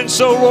 And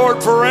so,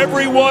 Lord, for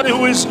everyone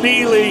who is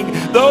kneeling,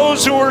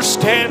 those who are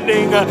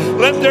standing,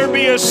 let there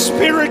be a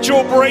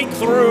spiritual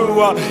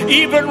breakthrough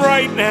even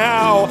right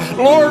now.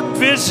 Lord,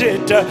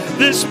 visit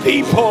this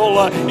people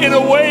in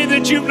a way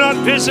that you've not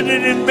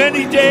visited in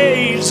many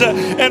days.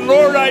 And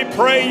Lord, I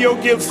pray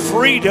you'll give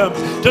freedom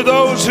to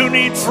those who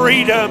need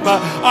freedom.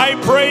 I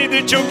pray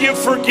that you'll give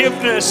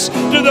forgiveness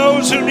to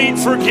those who need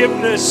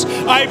forgiveness.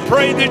 I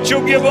pray that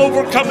you'll give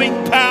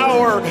overcoming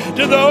power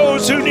to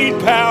those who need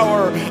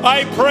power.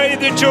 I pray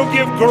that you'll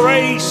give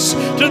grace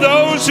to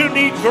those who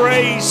need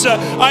grace.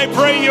 I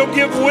pray you'll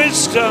give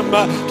wisdom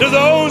to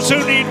those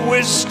who need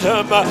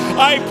wisdom.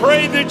 I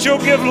pray that you'll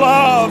give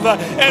love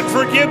and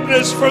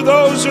forgiveness for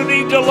those who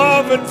need to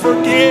love and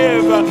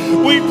forgive.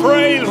 We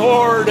pray,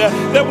 Lord,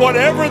 that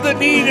whatever the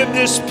need of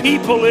this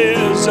people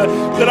is,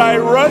 that I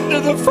run to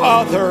the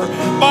Father.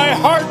 My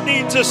heart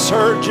needs a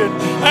surgeon.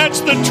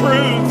 That's the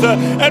truth.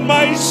 And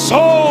my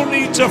soul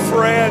needs a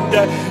friend.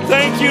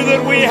 Thank you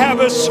that we have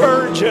a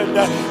surgeon.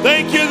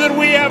 Thank you that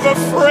we have a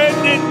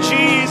friend in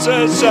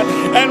Jesus,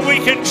 and we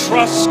can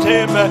trust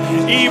him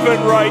even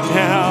right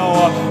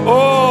now.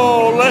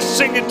 Oh, let's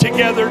sing it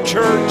together,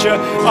 church.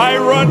 I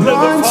run to the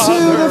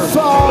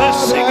Father.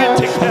 Let's sing it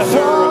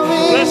together.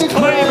 Let's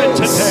claim it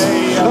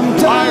today.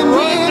 I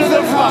run to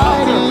the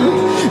Father.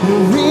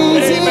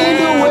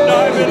 Amen.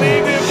 I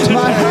believe him today.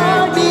 My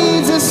heart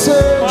needs a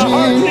surgeon.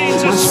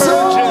 My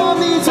soul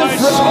needs a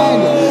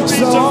friend.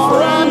 So I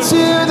run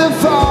to the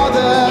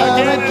Father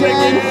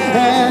again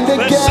and again.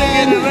 Let's sing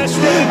it and let's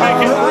really make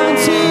it run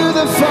to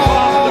the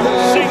Father.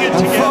 Sing it I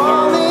together.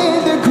 fall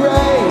into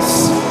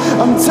grace.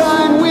 I'm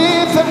done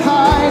with the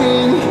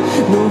hiding.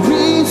 No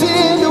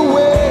reason to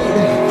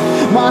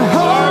wait. My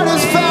heart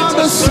has found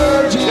a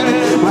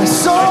surgeon. My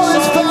soul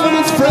has found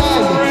its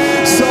friend.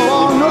 So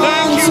I'll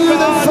run to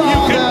the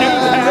Father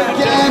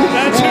again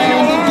and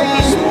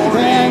again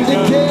and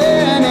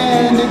again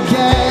and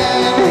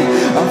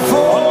again. I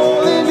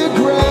fall into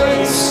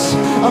grace.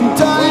 I'm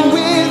done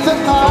with the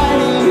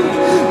hiding.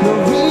 No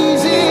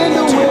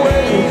reason to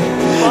wait.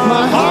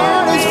 My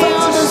heart has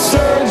found a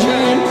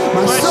surgeon.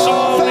 My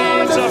soul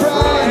found a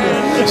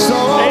friend. So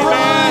I'll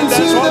run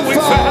to the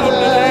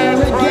Father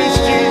again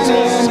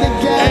and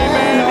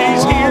again.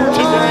 He's here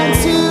today.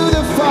 To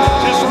the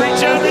Father. Just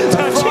reach out and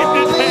touch him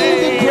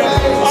today.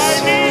 I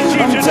need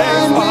you today,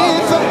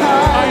 Father.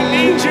 I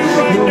need you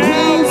right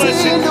now,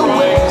 blessed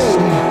Christ.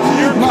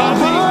 You're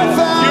coming.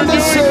 You're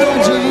doing the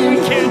work we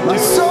can't My do.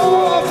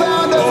 soul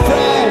found a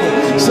friend.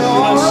 So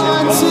I'll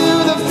run to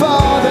the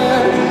Father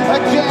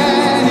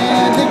again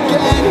and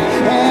again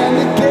and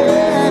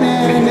again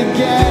and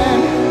again.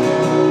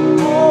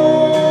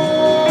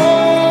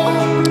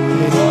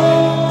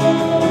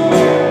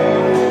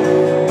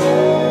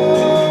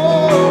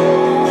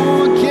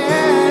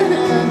 Again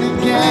and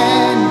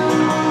again.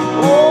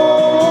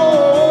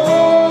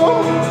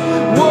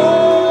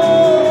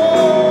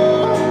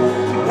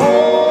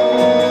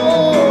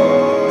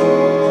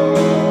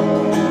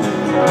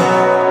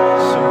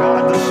 So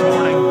God, this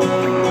morning, we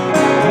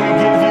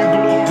give you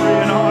glory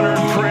and honor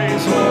and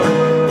praise, Lord,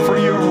 for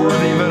you're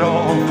worthy of it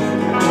all.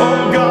 Oh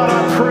God,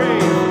 I pray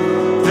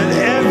that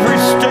every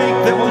stake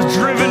that was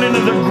driven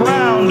into the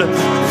ground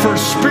for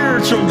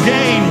spiritual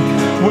gain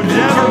would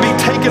never be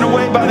taken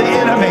away by the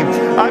enemy.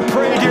 I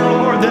pray, dear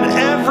Lord, that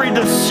every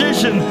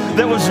decision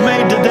that was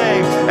made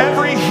today,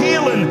 every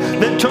healing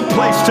that took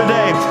place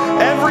today,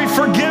 every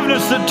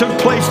forgiveness that took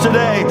place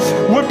today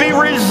would be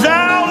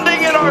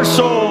resounding in our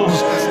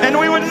souls, and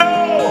we would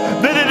know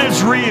that it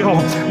is real.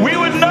 We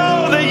would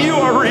know that you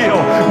are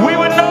real. We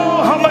would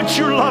know how much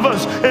you love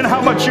us and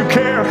how much you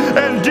care.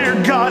 And dear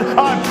God,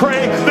 I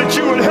pray that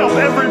you would help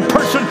every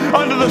person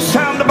under the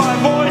sound of my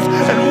voice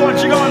and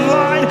watching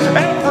online.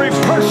 Every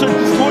person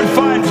would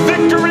find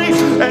victory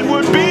and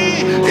would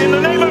be, in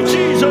the name of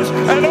Jesus,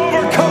 an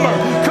overcomer.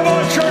 Come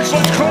on, church,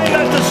 let's claim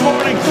that this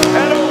morning.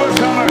 An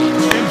overcomer.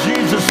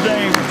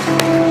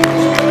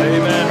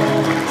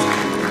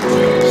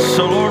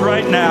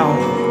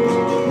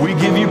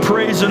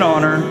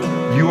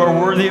 You are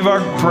worthy of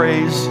our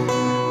praise.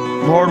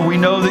 Lord, we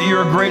know that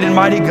you're a great and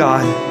mighty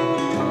God,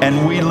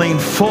 and we lean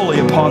fully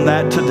upon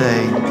that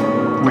today.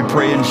 We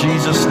pray in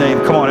Jesus' name.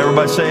 Come on,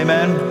 everybody say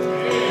amen.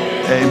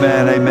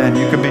 Amen, amen.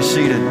 You can be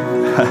seated.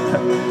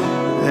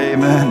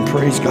 Amen.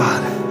 Praise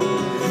God.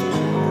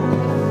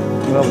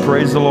 Well,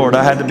 praise the Lord.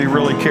 I had to be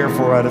really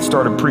careful. I had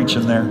started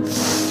preaching there.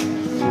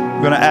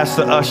 I'm going to ask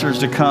the ushers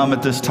to come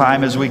at this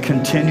time as we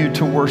continue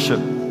to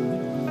worship.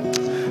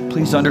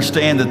 Please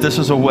understand that this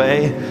is a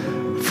way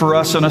for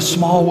us in a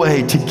small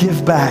way to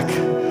give back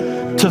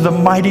to the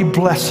mighty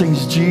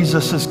blessings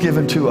Jesus has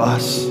given to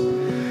us.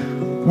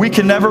 We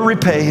can never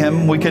repay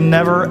him. We can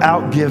never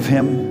outgive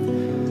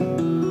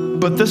him.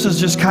 But this is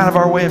just kind of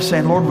our way of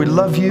saying, Lord, we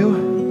love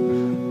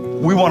you.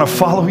 We want to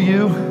follow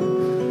you.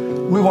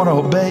 We want to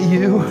obey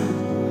you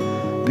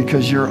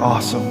because you're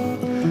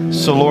awesome.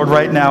 So Lord,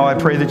 right now, I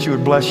pray that you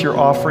would bless your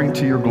offering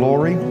to your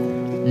glory.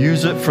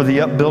 Use it for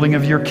the upbuilding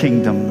of your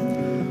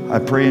kingdom. I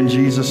pray in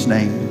Jesus'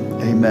 name,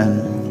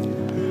 amen.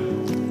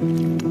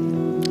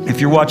 If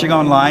you're watching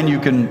online, you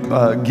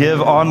can give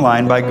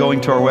online by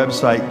going to our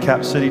website,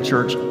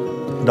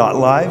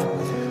 capcitychurch.live.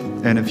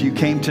 And if you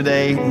came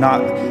today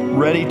not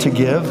ready to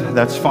give,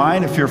 that's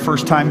fine. If you're a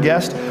first-time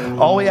guest,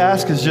 all we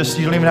ask is just,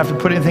 you don't even have to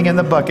put anything in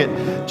the bucket.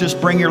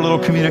 Just bring your little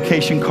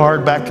communication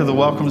card back to the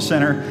Welcome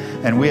Center,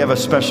 and we have a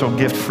special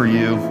gift for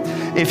you.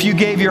 If you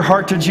gave your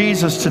heart to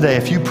Jesus today,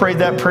 if you prayed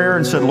that prayer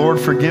and said, Lord,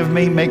 forgive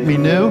me, make me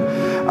new,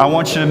 I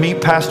want you to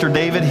meet Pastor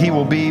David. He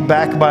will be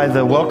back by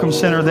the Welcome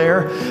Center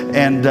there,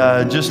 and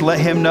just let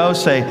him know.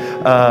 Say,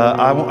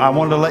 I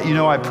wanted to let you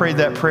know I prayed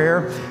that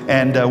prayer,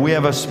 and we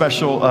have a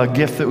special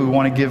gift that we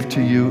want to give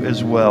to you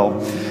as well.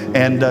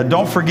 And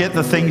don't forget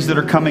the things that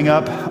are coming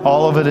up.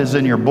 All of it is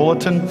in your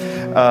bulletin.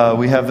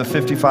 We have the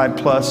 55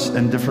 plus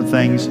and different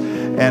things,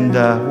 and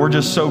we're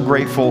just so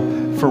grateful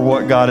for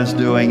what God is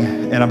doing,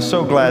 and I'm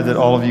so glad that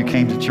all of you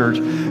came to church.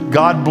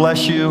 God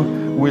bless you.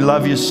 We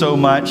love you so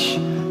much.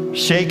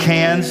 Shake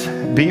hands,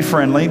 be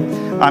friendly.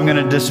 I'm going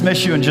to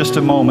dismiss you in just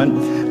a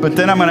moment, but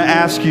then I'm going to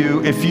ask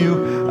you, if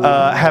you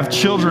have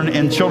children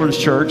in children's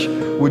church,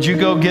 would you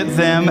go get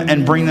them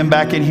and bring them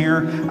back in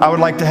here? I would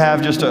like to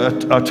have just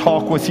a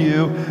talk with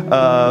you,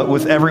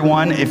 with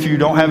everyone. If you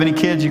don't have any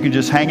kids, you can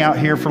just hang out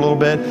here for a little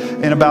bit.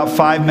 In about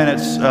 5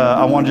 minutes,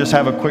 I want to just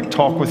have a quick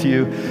talk with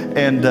you,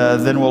 and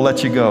then we'll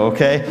let you go,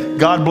 okay?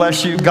 God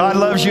bless you. God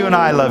loves you, and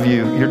I love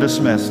you. You're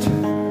dismissed.